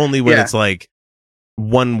that's only when it's like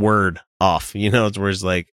one word off. You know, it's where it's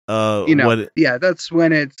like, you know, yeah, that's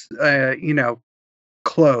when it's you know,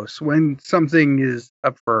 close, when something is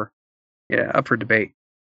up for debate,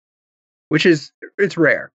 which is, it's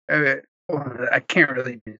rare. I can't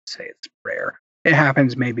really say it's rare. It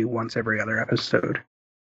happens maybe once every other episode.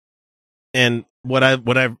 And what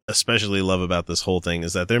I especially love about this whole thing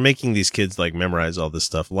is that they're making these kids like memorize all this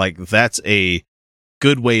stuff. Like, that's a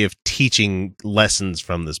good way of teaching lessons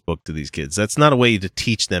from this book to these kids. That's not a way to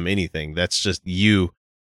teach them anything. That's just you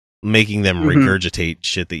making them regurgitate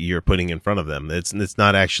shit that you're putting in front of them. It's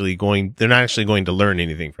not actually they're not actually going to learn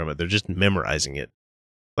anything from it. They're just memorizing it.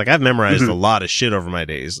 Like, I've memorized a lot of shit over my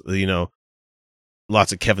days, you know,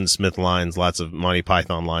 lots of Kevin Smith lines, lots of Monty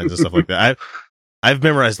Python lines and stuff like that. I've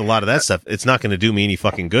memorized a lot of that stuff. It's not going to do me any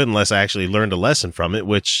fucking good unless I actually learned a lesson from it,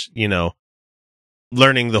 which, you know,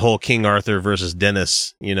 learning the whole King Arthur versus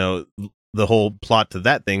Dennis, you know, the whole plot to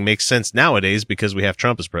that thing makes sense nowadays because we have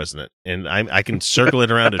Trump as president, and I can circle it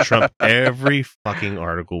around to Trump every fucking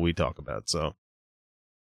article we talk about. So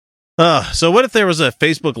what if there was a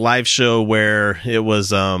Facebook live show where it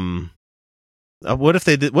was, what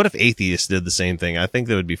if atheists did the same thing? I think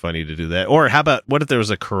that would be funny to do that. Or what if there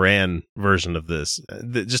was a Quran version of this?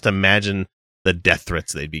 Just imagine the death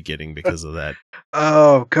threats they'd be getting because of that.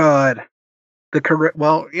 Oh God.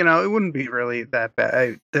 Well, you know, it wouldn't be really that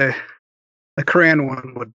bad. The Quran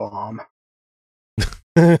one would bomb.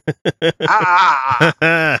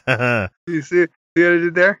 You see what I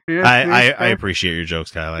did there? Yeah, I appreciate your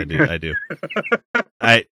jokes, Kyle. I do.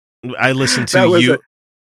 I listened to you.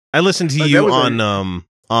 I listened to you on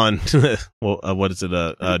what is it?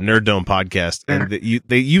 Nerd Dome podcast, and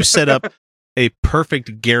you set up a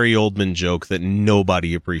perfect Gary Oldman joke that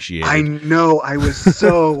nobody appreciated. I know. I was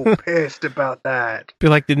so pissed about that. Be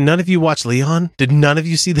like, did none of you watch Leon? Did none of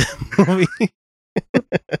you see that movie?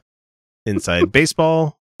 Inside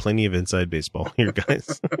baseball, plenty of inside baseball here,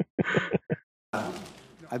 guys.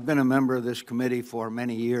 I've been a member of this committee for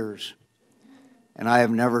many years, and I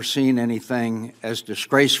have never seen anything as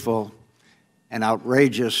disgraceful and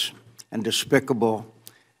outrageous and despicable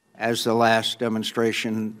as the last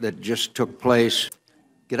demonstration that just took place.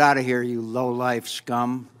 Get out of here, you low-life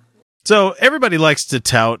scum. So everybody likes to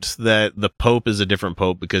tout that the Pope is a different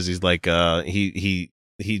Pope because he's like he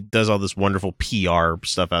does all this wonderful PR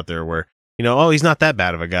stuff out there where, you know, he's not that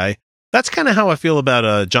bad of a guy. That's kind of how I feel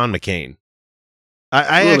about John McCain.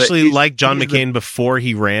 I actually liked John McCain before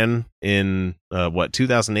he ran in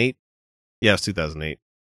 2008? Yeah, it was 2008.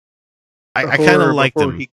 I kind of liked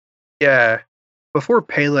him. Before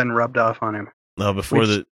Palin rubbed off on him. No,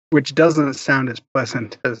 which doesn't sound as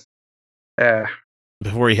pleasant as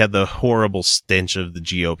before he had the horrible stench of the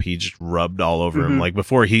GOP just rubbed all over him. Like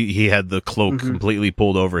before he had the cloak completely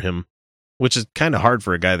pulled over him, which is kind of hard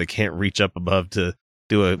for a guy that can't reach up above to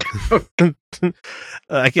do a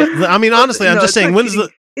I mean, honestly, I'm just saying, it's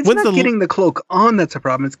not getting the cloak on that's a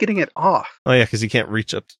problem. It's getting it off. Oh yeah, because he can't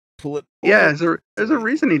reach up to pull it. Yeah, there's a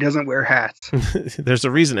reason he doesn't wear hats. There's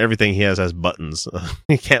a reason everything he has buttons.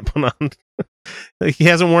 He can't put on. He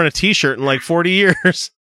hasn't worn a T-shirt in like 40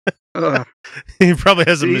 years. He probably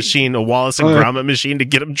has a Wallace and Gromit machine to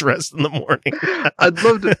get him dressed in the morning. I'd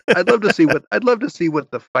love to see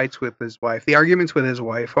what the fights with his wife, the arguments with his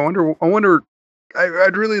wife.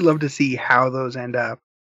 I'd really love to see how those end up.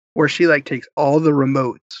 Where she like takes all the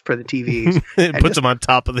remotes for the TVs and puts them on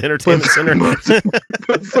top of the entertainment center.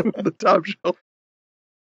 Puts them on the top shelf.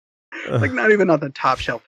 Like not even on the top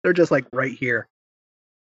shelf. They're just like right here.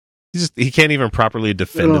 He can't even properly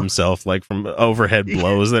defend himself, like from overhead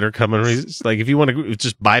blows that are coming. He's like, if you want to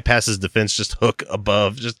just bypass his defense, just hook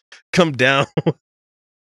above, just come down.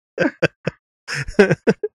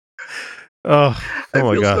 Oh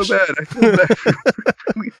my gosh! So bad. I feel bad.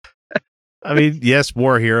 I mean, yes,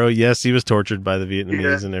 war hero. Yes, he was tortured by the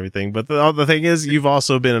Vietnamese and everything. But the thing is, you've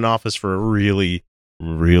also been in office for a really,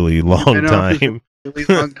 really long time. Really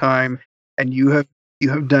long time, and you have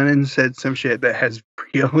done and said some shit that has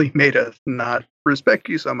really made us not respect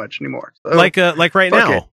you so much anymore. So, like right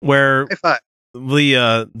now, where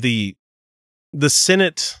the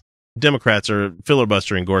Senate Democrats are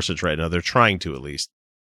filibustering Gorsuch right now. They're trying to, at least.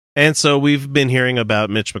 And so we've been hearing about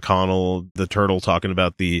Mitch McConnell, the turtle, talking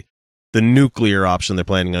about the nuclear option they're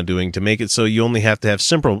planning on doing to make it so you only have to have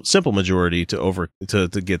simple majority to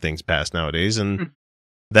get things passed nowadays, and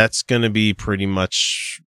that's going to be pretty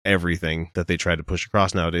much everything that they try to push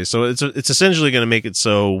across nowadays. So it's essentially going to make it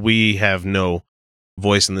so we have no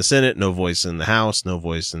voice in the Senate, no voice in the House, no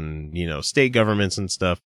voice in, you know, state governments and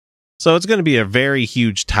stuff. So it's going to be a very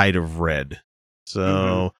huge tide of red.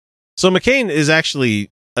 So McCain is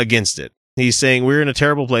actually against it. He's saying, we're in a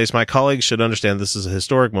terrible place. My colleagues should understand this is a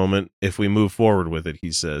historic moment if we move forward with it,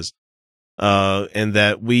 he says. And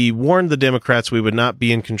that we warned the Democrats we would not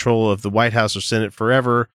be in control of the White House or Senate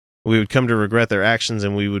forever. We would come to regret their actions,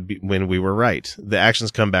 and we would be when we were right. The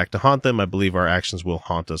actions come back to haunt them. I believe our actions will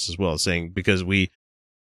haunt us as well, saying because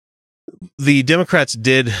the Democrats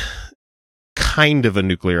did kind of a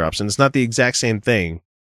nuclear option. It's not the exact same thing,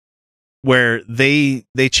 where they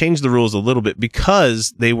changed the rules a little bit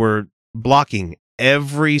because they were blocking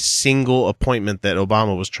every single appointment that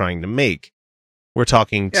Obama was trying to make. We're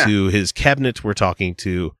talking to his cabinet. We're talking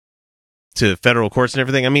to federal courts and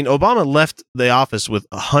everything. I mean, Obama left the office with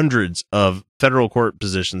hundreds of federal court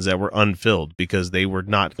positions that were unfilled because they were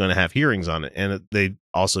not going to have hearings on it. And they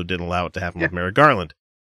also didn't allow it to happen with Merrick Garland.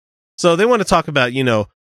 So they want to talk about,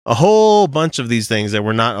 a whole bunch of these things that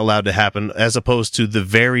were not allowed to happen, as opposed to the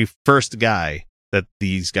very first guy that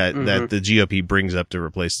that the GOP brings up to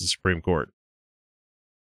replace the Supreme Court.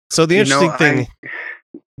 So the interesting thing,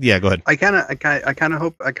 go ahead. I kind of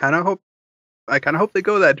hope they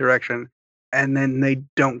go that direction, and then they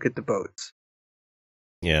don't get the votes.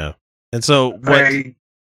 Yeah, and so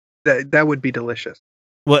that would be delicious.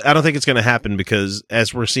 Well, I don't think it's going to happen because,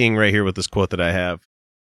 as we're seeing right here with this quote that I have,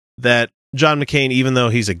 that John McCain, even though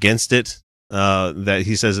he's against it, that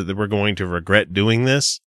he says that we're going to regret doing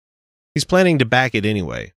this, he's planning to back it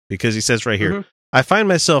anyway, because he says right here, I find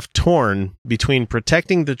myself torn between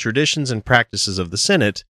protecting the traditions and practices of the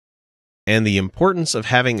Senate and the importance of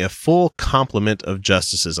having a full complement of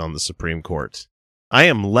justices on the Supreme Court. I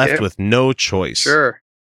am left with no choice. Sure.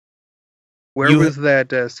 Where was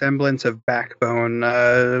that semblance of backbone?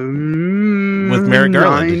 With Merrick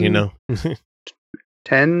Garland,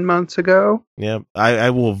 10 months ago? Yeah, I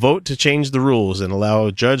will vote to change the rules and allow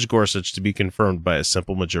Judge Gorsuch to be confirmed by a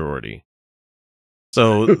simple majority.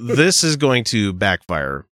 So this is going to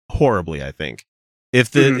backfire horribly, I think. If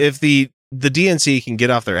the DNC can get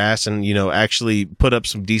off their ass and, actually put up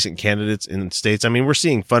some decent candidates in states. I mean, we're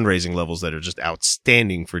seeing fundraising levels that are just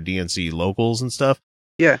outstanding for DNC locals and stuff.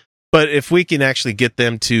 Yeah. But if we can actually get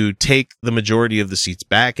them to take the majority of the seats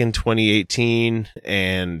back in 2018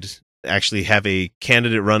 and actually have a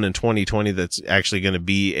candidate run in 2020 that's actually going to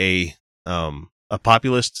be a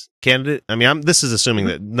populist candidate. I mean, this is assuming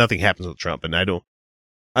that nothing happens with Trump, and I don't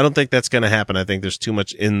think that's going to happen. I think there's too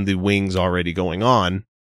much in the wings already going on,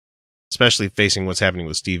 especially facing what's happening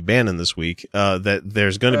with Steve Bannon this week, that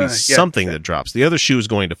there's going to be something that drops. The other shoe is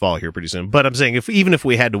going to fall here pretty soon. But I'm saying even if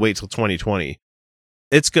we had to wait till 2020,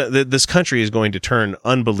 this country is going to turn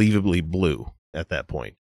unbelievably blue at that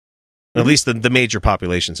point. At least the major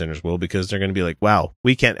population centers will, because they're going to be like, wow,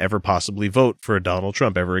 we can't ever possibly vote for a Donald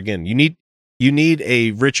Trump ever again. You need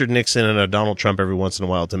a Richard Nixon and a Donald Trump every once in a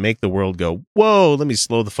while to make the world go, whoa, let me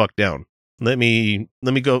slow the fuck down. Let me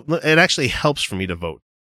go. It actually helps for me to vote,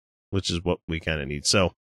 which is what we kind of need.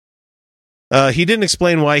 So he didn't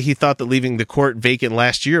explain why he thought that leaving the court vacant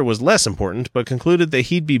last year was less important, but concluded that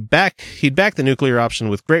he'd back the nuclear option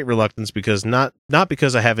with great reluctance, because not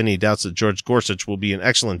because I have any doubts that George Gorsuch will be an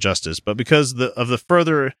excellent justice, but because of the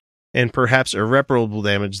further and perhaps irreparable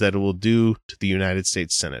damage that it will do to the United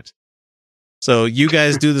States Senate. So you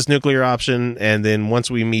guys do this nuclear option, and then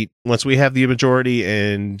once we have the majority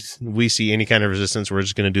and we see any kind of resistance, we're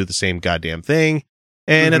just going to do the same goddamn thing.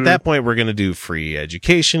 And at that point, we're going to do free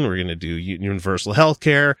education. We're going to do universal health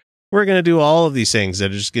care. We're going to do all of these things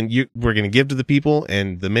that are just we're going to give to the people.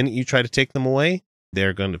 And the minute you try to take them away,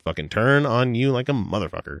 they're going to fucking turn on you like a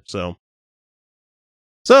motherfucker. So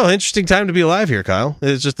interesting time to be alive here, Kyle.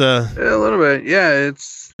 It's just a little bit. Yeah,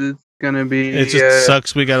 it's going to be. It just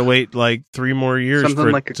sucks. We got to wait like 3 more years for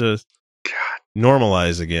it to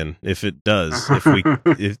normalize again. If it does,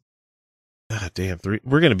 God damn,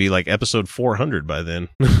 we're going to be like episode 400 by then.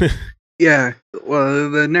 Yeah,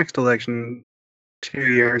 well, the next election, 2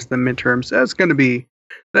 years, the midterms, that's going to be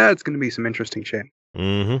some interesting shit.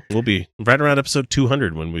 Mm-hmm. We'll be right around episode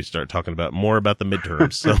 200 when we start talking more about the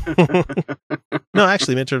midterms. So, no,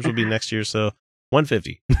 actually, midterms will be next year, so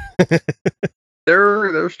 150.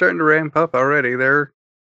 They're starting to ramp up already. They're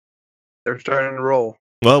starting to roll.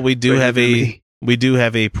 Well, we do have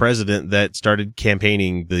a president that started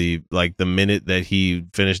campaigning the minute that he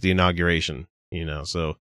finished the inauguration,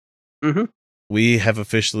 so we have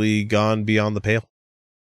officially gone beyond the pale,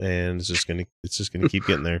 and it's just gonna keep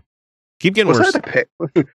getting there. Keep getting worse. Was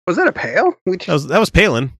that a pale? That was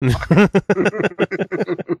Palin.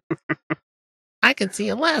 I can see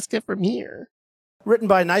Alaska from here. Written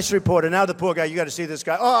by a nice reporter. Now the poor guy, you got to see this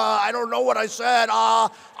guy. Oh, I don't know what I said.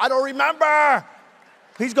 I don't remember.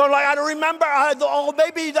 He's going like, I don't remember.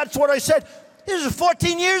 Maybe that's what I said. This was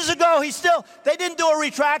 14 years ago. They didn't do a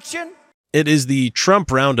retraction. It is the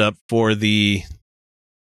Trump roundup for the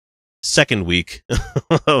second week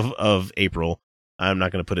of April. I'm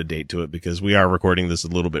not going to put a date to it because we are recording this a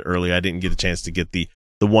little bit early. I didn't get a chance to get the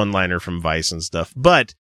one-liner from Vice and stuff,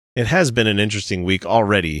 but it has been an interesting week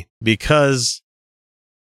already because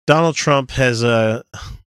Donald Trump has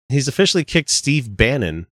he's officially kicked Steve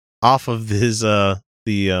Bannon off of his what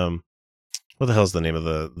the hell is the name of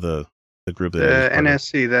the group? The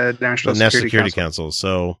NSC, the National Security Council.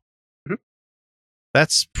 So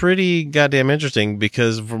That's pretty goddamn interesting,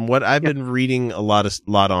 because from what I've been reading a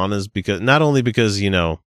lot on is because not only because,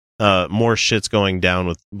 more shit's going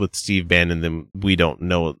down with Steve Bannon than we don't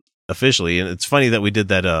know officially. And it's funny that we did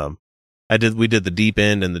that. We did the Deep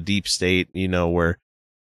End and the Deep State, where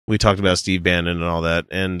we talked about Steve Bannon and all that.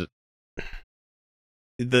 And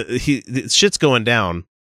the shit's going down.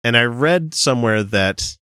 And I read somewhere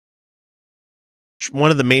that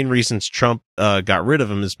one of the main reasons Trump got rid of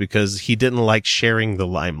him is because he didn't like sharing the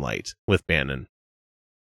limelight with Bannon.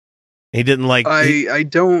 He didn't like. I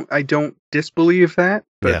don't disbelieve that.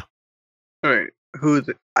 But, yeah. All right.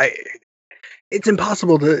 It's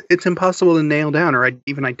impossible to nail down or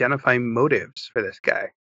even identify motives for this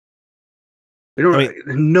guy. We don't.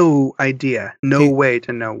 No idea. No way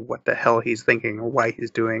to know what the hell he's thinking or why he's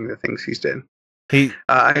doing the things he's doing.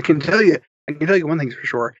 I can tell you one thing's for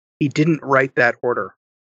sure. He didn't write that order.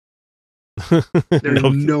 There's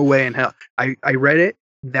no way in hell. I read it.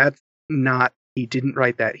 That's not. He didn't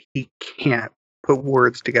write that. He can't put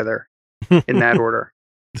words together in that order.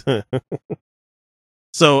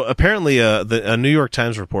 So apparently, a New York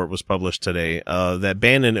Times report was published today that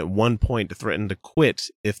Bannon at one point threatened to quit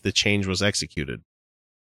if the change was executed.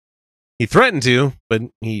 He threatened to, but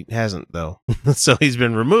he hasn't, though. So he's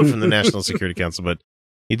been removed from the National Security Council, but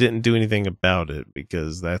he didn't do anything about it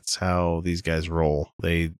because that's how these guys roll.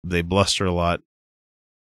 They bluster a lot.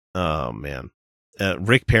 Oh, man.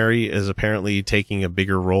 Rick Perry is apparently taking a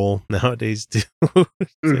bigger role nowadays, too.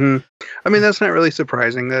 Mm-hmm. I mean, that's not really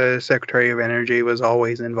surprising. The Secretary of Energy was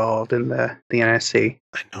always involved in the NSC.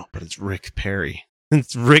 I know, but it's Rick Perry.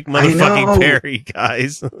 It's Rick motherfucking Perry,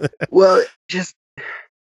 guys. Well, just...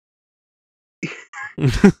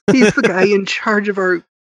 He's the guy in charge of our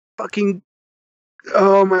fucking...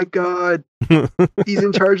 Oh, my God. He's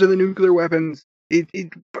in charge of the nuclear weapons. It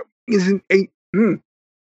isn't...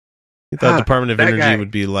 You thought Department of Energy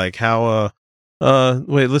would be like, how,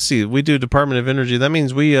 wait, let's see. We do Department of Energy. That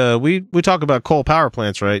means we talk about coal power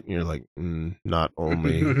plants, right? And you're like, not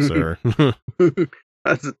only, sir.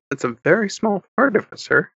 That's a very small part of it,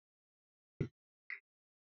 sir.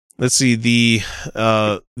 Let's see. The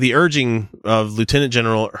urging of Lieutenant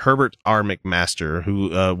General Herbert R. McMaster, who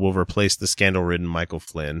will replace the scandal-ridden Michael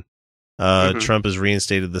Flynn. Trump has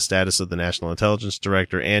reinstated the status of the National Intelligence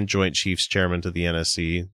Director and Joint Chiefs Chairman to the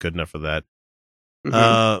NSC. Good enough for that.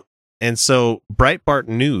 And so Breitbart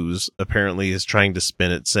News apparently is trying to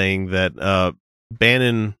spin it, saying that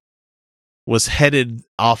Bannon was headed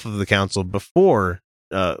off of the council before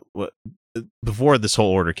this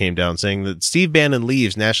whole order came down, saying that Steve Bannon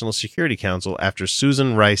leaves National Security Council after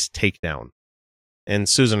Susan Rice takedown. And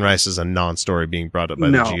Susan Rice is a non-story being brought up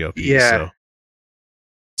by the GOP. Yeah.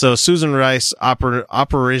 So Susan Rice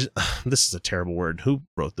this is a terrible word. Who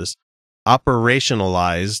wrote this?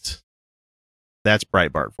 Operationalized. That's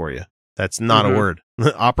Breitbart for you. That's not a word.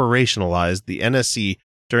 Operationalized the NSC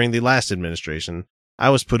during the last administration. I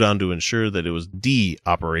was put on to ensure that it was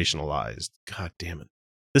de-operationalized. God damn it.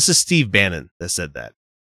 This is Steve Bannon that said that.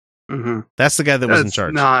 That's the guy that was in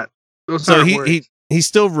charge. So he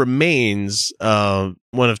still remains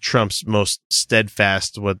one of Trump's most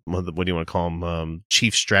steadfast. What do you want to call him?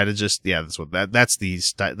 Chief strategist. Yeah, that's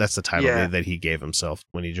the title that he gave himself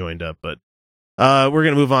when he joined up. But we're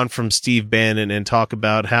gonna move on from Steve Bannon and talk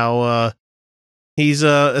about how he's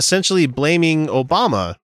essentially blaming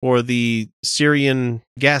Obama for the Syrian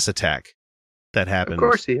gas attack that happened. Of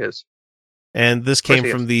course he is. And this came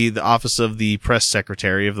from the office of the press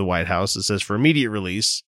secretary of the White House. It says, for immediate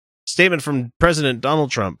release, statement from President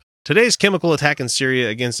Donald Trump. Today's chemical attack in Syria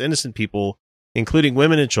against innocent people, including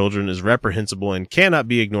women and children, is reprehensible and cannot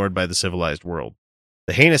be ignored by the civilized world.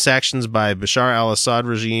 The heinous actions by Bashar al-Assad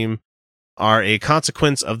regime are a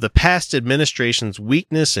consequence of the past administration's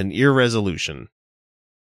weakness and irresolution.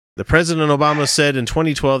 The President Obama said in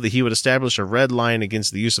 2012 that he would establish a red line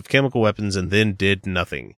against the use of chemical weapons and then did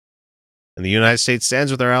nothing. And the United States stands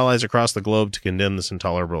with our allies across the globe to condemn this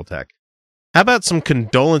intolerable attack. How about some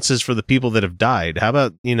condolences for the people that have died? How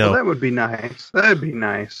about, Well, that would be nice. That'd be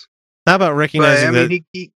nice. How about recognizing that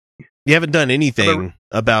you haven't done anything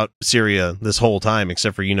about Syria this whole time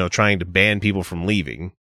except for, trying to ban people from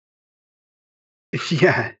leaving?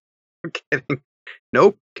 Yeah. I'm kidding.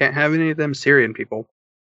 Nope. Can't have any of them Syrian people.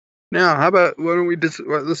 Now, how about, why don't we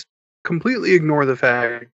let's completely ignore the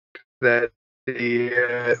fact that the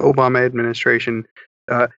Obama administration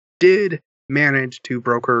did manage to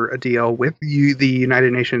broker a deal with the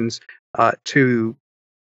United Nations to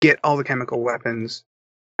get all the chemical weapons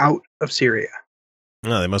out of Syria.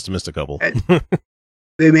 No, they must have missed a couple.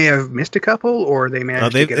 They may have missed a couple, or they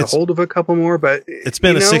managed to get a hold of a couple more. But it's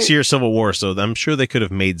been a 6-year civil war, so I'm sure they could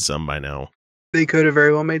have made some by now. They could have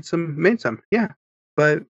very well made some, yeah.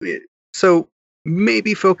 But so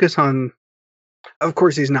maybe focus on. Of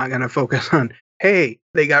course, he's not going to focus on. Hey,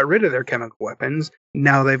 they got rid of their chemical weapons.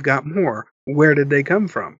 Now they've got more. Where did they come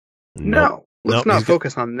from? No, let's not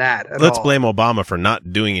focus on that at all. Let's blame Obama for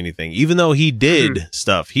not doing anything, even though he did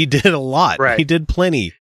stuff. He did a lot. Right. He did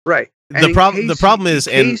plenty. Right. The problem is,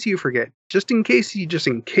 in case you forget, just in case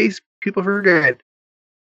people forget,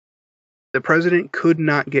 the president could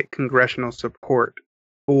not get congressional support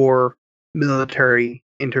for military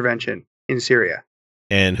intervention in Syria.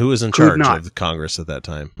 And who was in charge of the Congress at that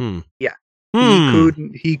time? Yeah.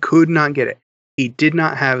 He could not get it. He did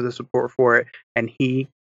not have the support for it, and he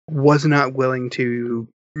was not willing to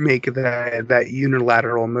make that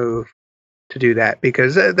unilateral move to do that,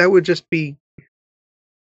 because that would just be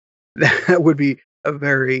a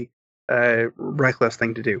very reckless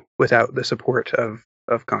thing to do without the support of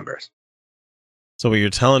Congress. So what you're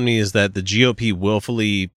telling me is that the GOP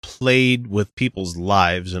willfully played with people's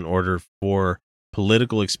lives in order for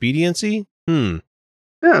political expediency?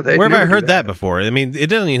 Yeah, where have I heard that before? I mean, it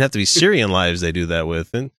doesn't even have to be Syrian lives they do that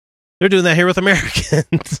with, and they're doing that here with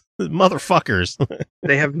Americans, motherfuckers.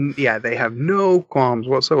 They have no qualms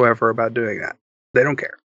whatsoever about doing that. They don't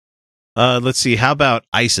care. Let's see. How about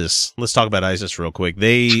ISIS? Let's talk about ISIS real quick.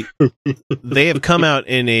 They have come out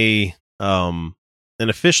in an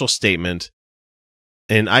official statement,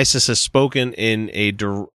 and ISIS has spoken in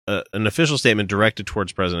an official statement directed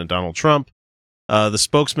towards President Donald Trump. The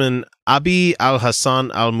spokesman Abi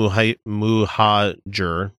al-Hassan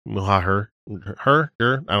al-Muhajir,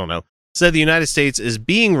 I don't know, said the United States is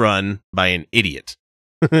being run by an idiot.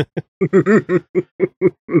 The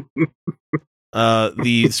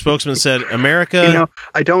spokesman said, "America."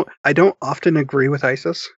 I don't often agree with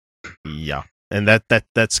ISIS. Yeah, and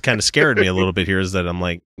that's kind of scared me a little bit here. Is that I'm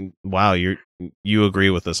like, wow, you agree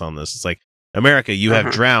with us on this? It's like, America, you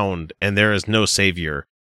have drowned, and there is no savior.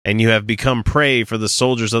 And you have become prey for the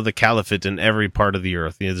soldiers of the caliphate in every part of the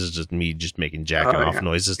earth. This is just me just making jacking off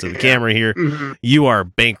noises to the camera here. Mm-hmm. You are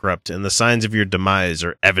bankrupt, and the signs of your demise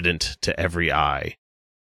are evident to every eye.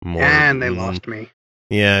 And they lost me.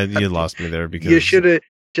 Yeah, you lost me there because you should have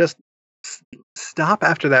just stop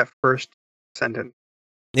after that first sentence.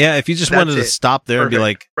 Yeah, if you just wanted to stop there and be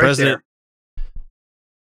like, President,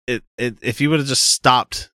 if you would have just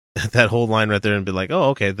stopped at that whole line right there and be like, oh,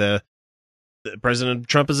 okay, the President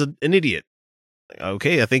Trump is an idiot.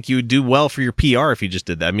 Okay, I think you would do well for your PR if you just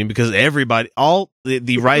did that. I mean, because everybody, all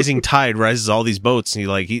the rising tide rises all these boats,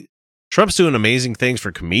 and Trump's doing amazing things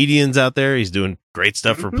for comedians out there. He's doing great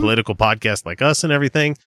stuff for political podcasts like us and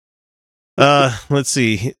everything. Let's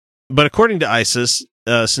see. But according to ISIS,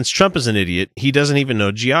 since Trump is an idiot, he doesn't even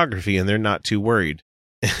know geography, and they're not too worried.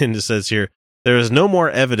 And it says here, there is no more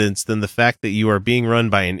evidence than the fact that you are being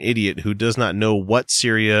run by an idiot who does not know what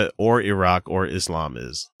Syria or Iraq or Islam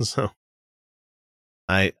is. So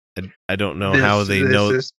I don't know how they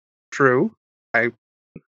know. This is true. I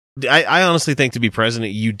honestly think to be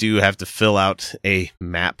president, you do have to fill out a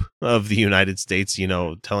map of the United States,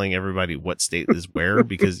 telling everybody what state is where,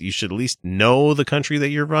 because you should at least know the country that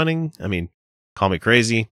you're running. I mean, call me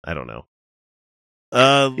crazy. I don't know.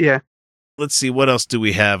 Yeah. Let's see, what else do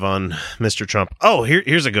we have on Mr. Trump? Oh,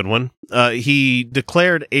 here's a good one. He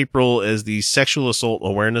declared April as the Sexual Assault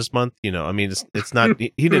Awareness Month. I mean, it's not,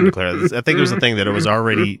 he didn't declare this. I think it was a thing that it was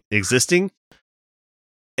already existing.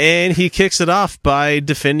 And he kicks it off by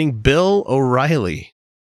defending Bill O'Reilly,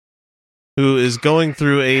 who is going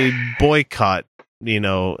through a boycott,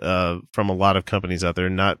 from a lot of companies out there,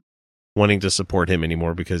 not wanting to support him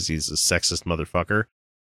anymore because he's a sexist motherfucker.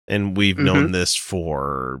 And we've known this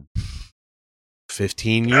for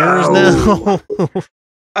 15 years now.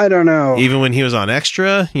 I don't know. Even when he was on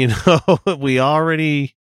Extra, we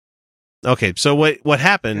already. Okay, so what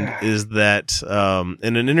happened is that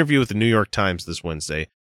in an interview with the New York Times this Wednesday,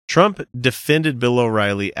 Trump defended Bill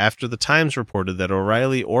O'Reilly after the Times reported that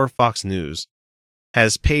O'Reilly or Fox News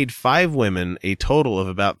has paid 5 women a total of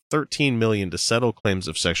about $13 million to settle claims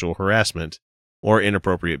of sexual harassment or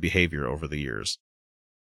inappropriate behavior over the years.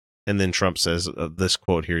 And then Trump says this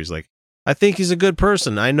quote here. He's like, I think he's a good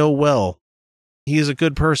person. I know well. He is a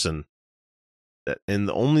good person.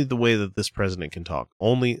 And only the way that this president can talk.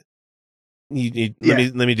 Only let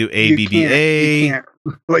me do ABBA.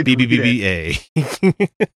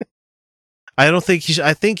 BBBBA. I don't think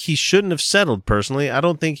I think he shouldn't have settled personally. I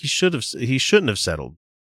don't think he shouldn't have settled.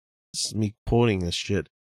 This is me quoting this shit.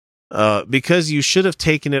 Because you should have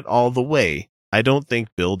taken it all the way. I don't think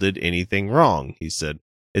Bill did anything wrong, he said.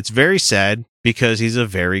 It's very sad because he's a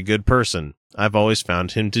very good person. I've always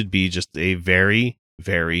found him to be just a very,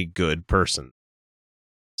 very good person.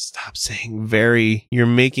 Stop saying very. You're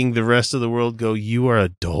making the rest of the world go, you are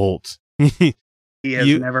adult. He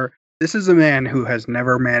has never. This is a man who has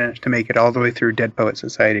never managed to make it all the way through Dead Poet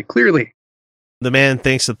Society. Clearly. The man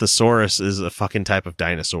thinks that the Saurus is a fucking type of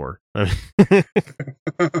dinosaur. And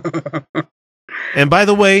by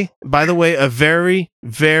the way, a very,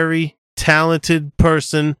 very talented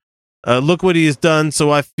person. Look what he has done, so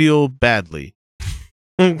I feel badly.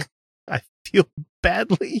 I feel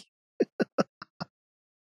badly.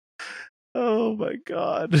 Oh my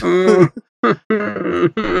God.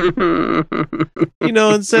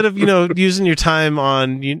 Instead of, using your time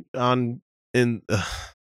in an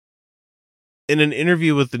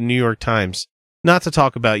interview with the New York Times, not to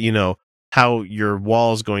talk about, how your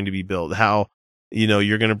wall is going to be built, how,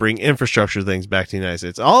 you're going to bring infrastructure things back to the United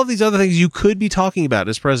States. All of these other things you could be talking about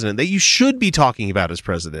as president, that you should be talking about as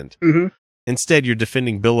president. Mm-hmm. Instead, you're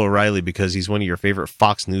defending Bill O'Reilly because he's one of your favorite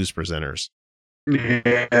Fox News presenters.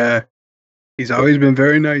 Yeah. He's always been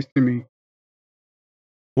very nice to me.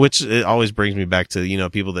 Which it always brings me back to,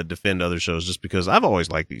 people that defend other shows just because I've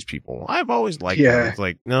always liked these people. I've always liked them. It's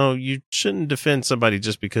like, no, you shouldn't defend somebody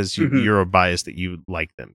just because you're a bias that you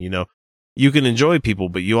like them. You can enjoy people,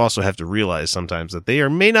 but you also have to realize sometimes that they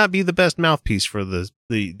may not be the best mouthpiece for the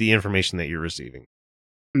information that you're receiving.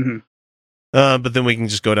 Mm-hmm. But then we can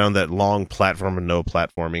just go down that long platform and no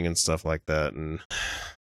platforming and stuff like that. And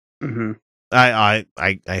mm-hmm. I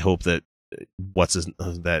hope that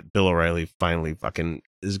that Bill O'Reilly finally fucking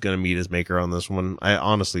is going to meet his maker on this one. I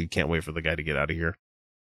honestly can't wait for the guy to get out of here.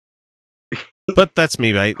 But that's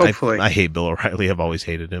me. I hate Bill O'Reilly. I've always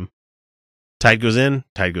hated him. Tide goes in,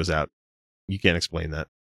 tide goes out. You can't explain that.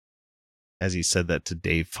 As he said that to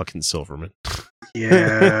Dave fucking Silverman.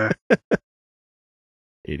 Yeah.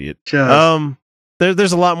 Idiot.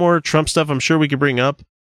 There's a lot more Trump stuff I'm sure we could bring up.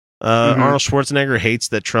 Arnold Schwarzenegger hates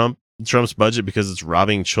that Trump's budget because it's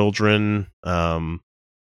robbing children.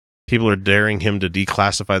 People are daring him to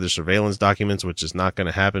declassify the surveillance documents, which is not going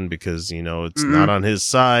to happen because, it's not on his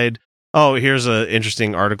side. Oh, here's an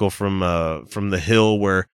interesting article from The Hill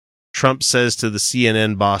where Trump says to the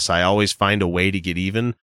CNN boss, "I always find a way to get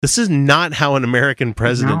even." This is not how an American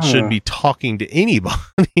president should be talking to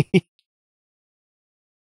anybody.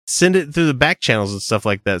 Send it through the back channels and stuff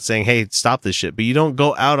like that saying, "Hey, stop this shit." But you don't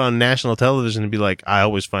go out on national television and be like, "I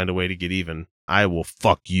always find a way to get even. I will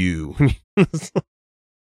fuck you."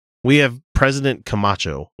 We have President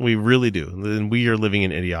Camacho. We really do. And we are living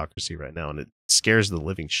in idiocracy right now, and it scares the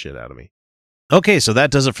living shit out of me. Okay, so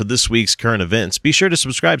that does it for this week's current events. Be sure to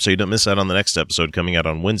subscribe so you don't miss out on the next episode coming out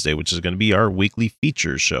on Wednesday, which is going to be our weekly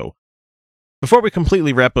features show. Before we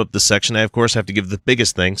completely wrap up this section, I of course have to give the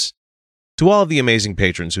biggest thanks to all of the amazing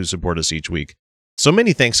patrons who support us each week. So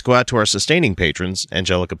many thanks go out to our sustaining patrons,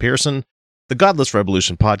 Angelica Pearson, the Godless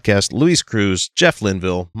Revolution podcast, Luis Cruz, Jeff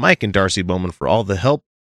Linville, Mike and Darcy Bowman for all the help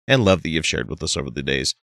and love that you've shared with us over the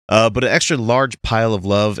days. But an extra large pile of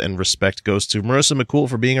love and respect goes to Marissa McCool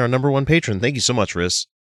for being our #1 patron. Thank you so much, Riss.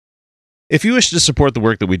 If you wish to support the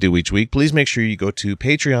work that we do each week, please make sure you go to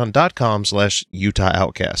patreon.com/Utah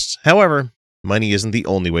Outcasts. However, money isn't the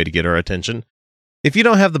only way to get our attention. If you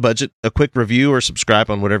don't have the budget, a quick review or subscribe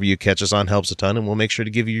on whatever you catch us on helps a ton, and we'll make sure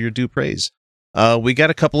to give you your due praise. We got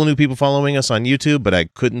a couple of new people following us on YouTube, but I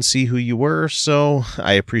couldn't see who you were, so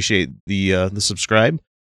I appreciate the subscribe.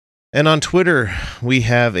 And on Twitter, we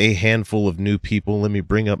have a handful of new people. Let me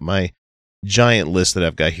bring up my giant list that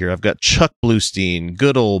I've got here. I've got Chuck Bluestein,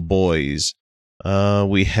 Good Old Boys.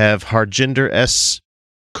 We have Harjinder S.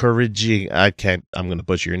 Kuriji. I'm going to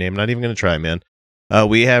butcher your name. Not even going to try, man.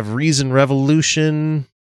 We have Reason Revolution,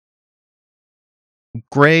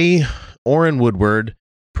 Gray, Oren Woodward,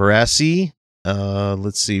 Parasi.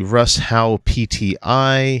 Let's see, Russ Howe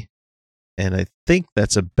PTI. And I think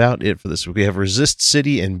that's about it for this week. We have Resist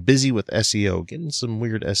City and Busy with SEO. Getting some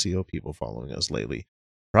weird SEO people following us lately.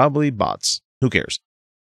 Probably bots. Who cares?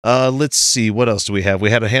 Let's see. What else do we have? We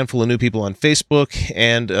had a handful of new people on Facebook,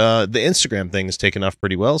 and the Instagram thing is taken off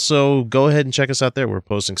pretty well. So go ahead and check us out there. We're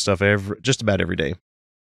posting stuff just about every day.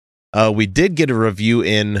 We did get a review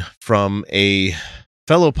in from a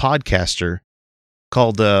fellow podcaster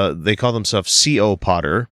called, they call themselves CO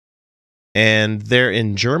Potter. And they're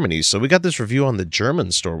in Germany. So we got this review on the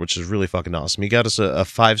German store, which is really fucking awesome. He got us a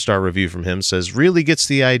 5-star review from him. Says, really gets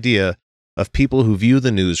the idea of people who view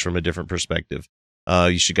the news from a different perspective.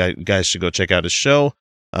 You guys should go check out his show.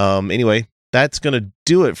 Anyway, that's going to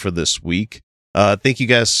do it for this week. Thank you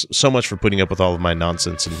guys so much for putting up with all of my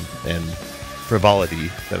nonsense and frivolity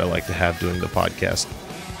that I like to have doing the podcast.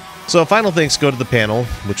 So final thanks go to the panel,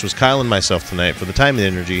 which was Kyle and myself tonight for the time and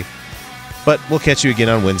energy. But we'll catch you again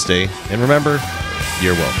on Wednesday. And remember,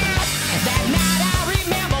 you're welcome.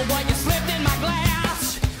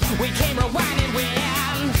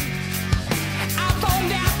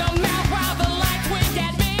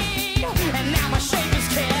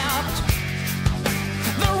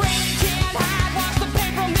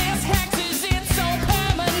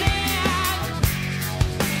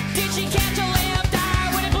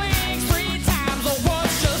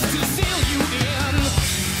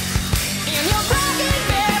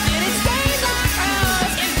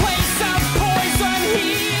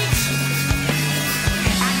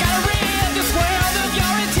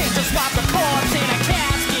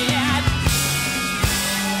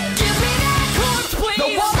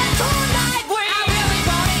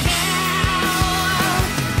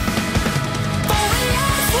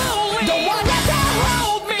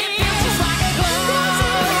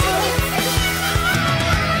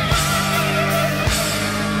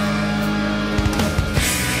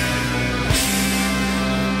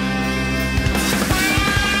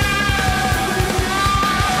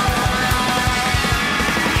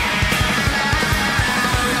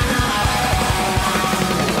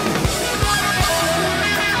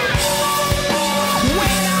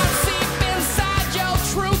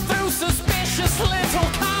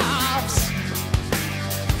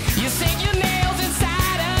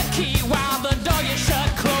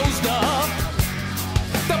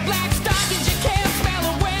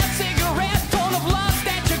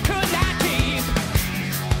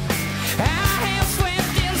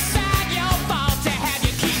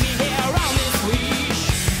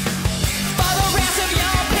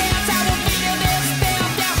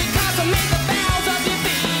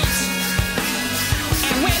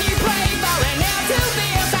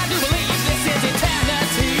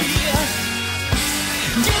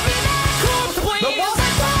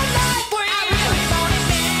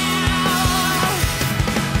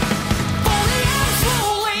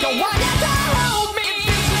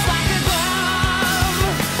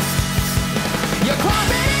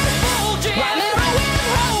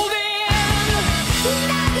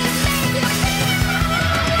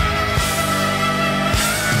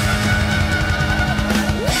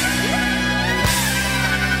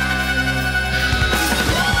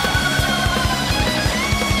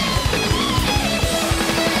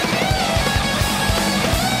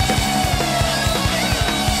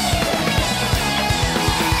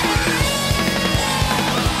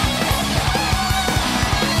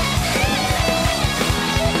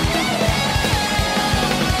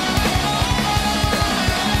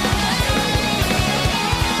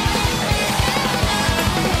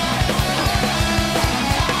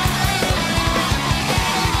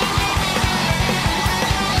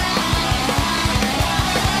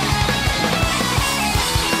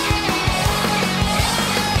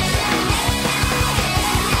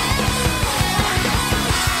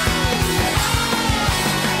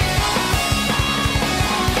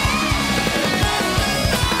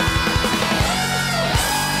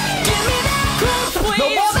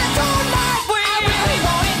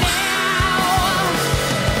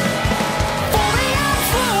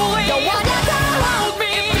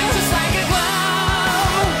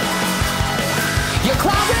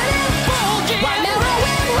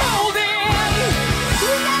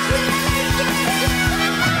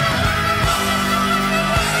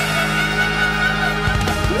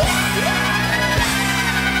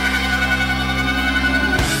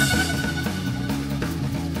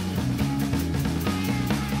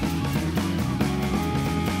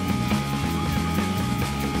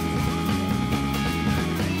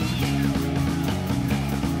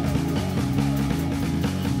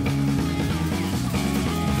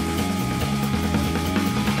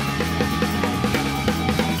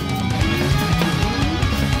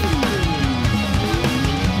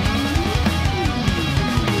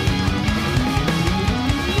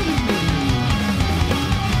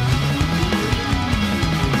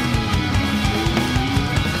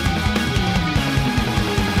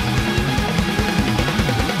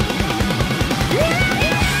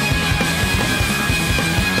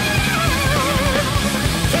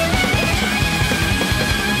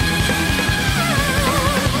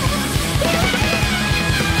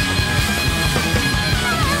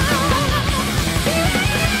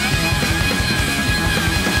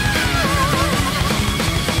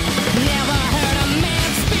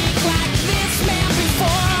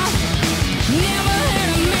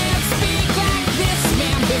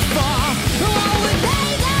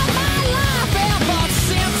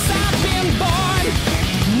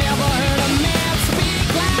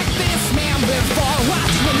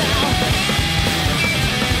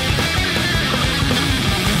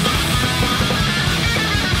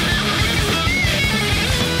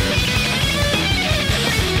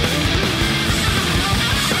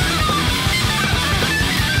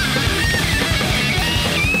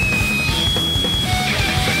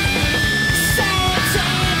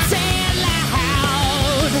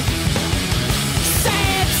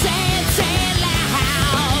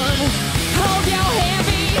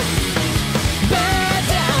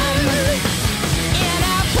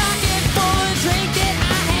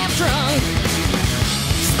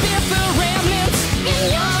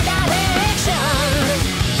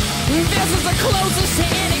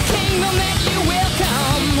 that you will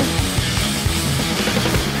come.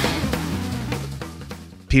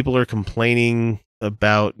 People are complaining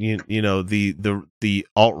about you know the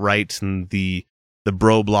alt-right and the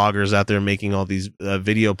bro bloggers out there making all these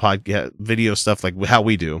video stuff like how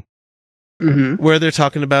we do, where they're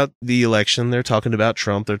talking about the election, they're talking about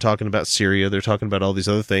Trump, they're talking about Syria, they're talking about all these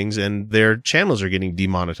other things, and their channels are getting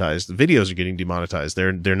demonetized. The videos are getting demonetized.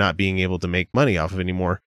 They're not being able to make money off of it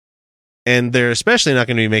anymore. And they're especially not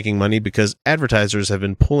going to be making money because advertisers have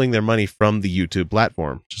been pulling their money from the YouTube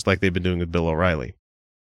platform, just like they've been doing with Bill O'Reilly.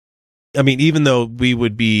 I mean, even though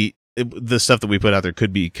the stuff that we put out there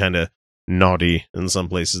could be kind of naughty in some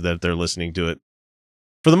places that they're listening to it,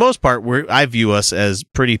 for the most part, I view us as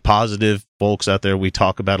pretty positive folks out there. We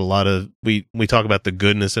talk about we talk about the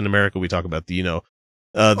goodness in America. We talk about the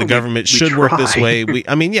government should work this way.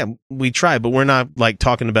 We try, but we're not like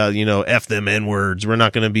talking about, F them N-words. We're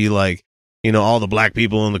not going to be like, all the black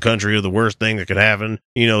people in the country are the worst thing that could happen.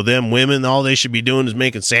 Them women, all they should be doing is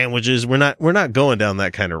making sandwiches. We're not going down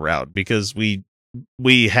that kind of route because we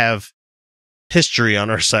have history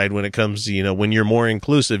on our side when it comes to, when you're more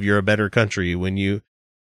inclusive, you're a better country. When you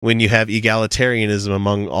have egalitarianism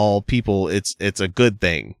among all people, it's a good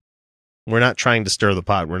thing. We're not trying to stir the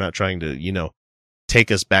pot. We're not trying to, take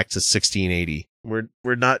us back to 1680.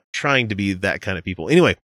 We're not trying to be that kind of people.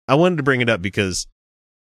 Anyway, I wanted to bring it up because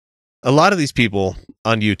a lot of these people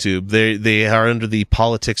on YouTube, they are under the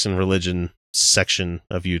politics and religion section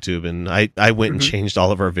of YouTube, and I went and changed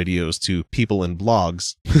all of our videos to people and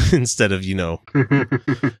blogs instead of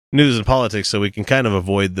news and politics, so we can kind of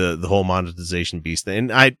avoid the whole monetization beast thing.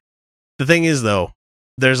 And the thing is, though,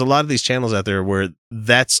 there's a lot of these channels out there where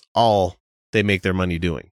that's all they make their money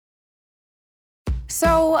doing.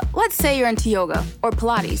 So let's say you're into yoga or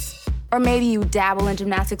Pilates, or maybe you dabble in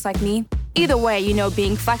gymnastics like me. Either way,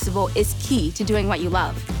 being flexible is key to doing what you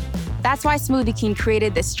love. That's why Smoothie King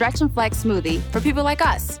created the Stretch and Flex smoothie for people like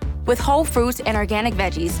us, with whole fruits and organic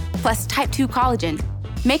veggies, plus type 2 collagen.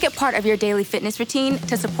 Make it part of your daily fitness routine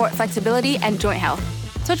to support flexibility and joint health.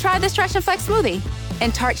 So try the Stretch and Flex smoothie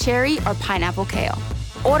in tart cherry or pineapple kale.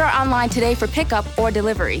 Order online today for pickup or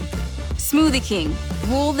delivery. Smoothie King,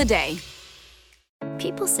 rule the day.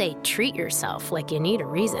 People say treat yourself like you need a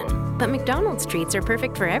reason, but McDonald's treats are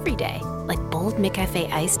perfect for every day. Like bold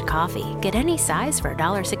McCafe iced coffee. Get any size for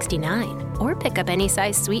 $1.69. Or pick up any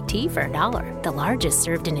size sweet tea for $1. The largest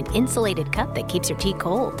served in an insulated cup that keeps your tea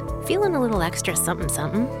cold. Feeling a little extra something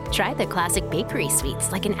something? Try the classic bakery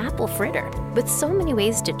sweets like an apple fritter. With so many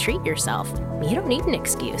ways to treat yourself, you don't need an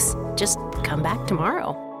excuse. Just come back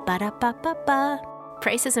tomorrow. Ba-da-ba-ba-ba.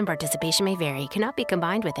 Prices and participation may vary. Cannot be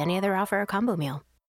combined with any other offer or combo meal.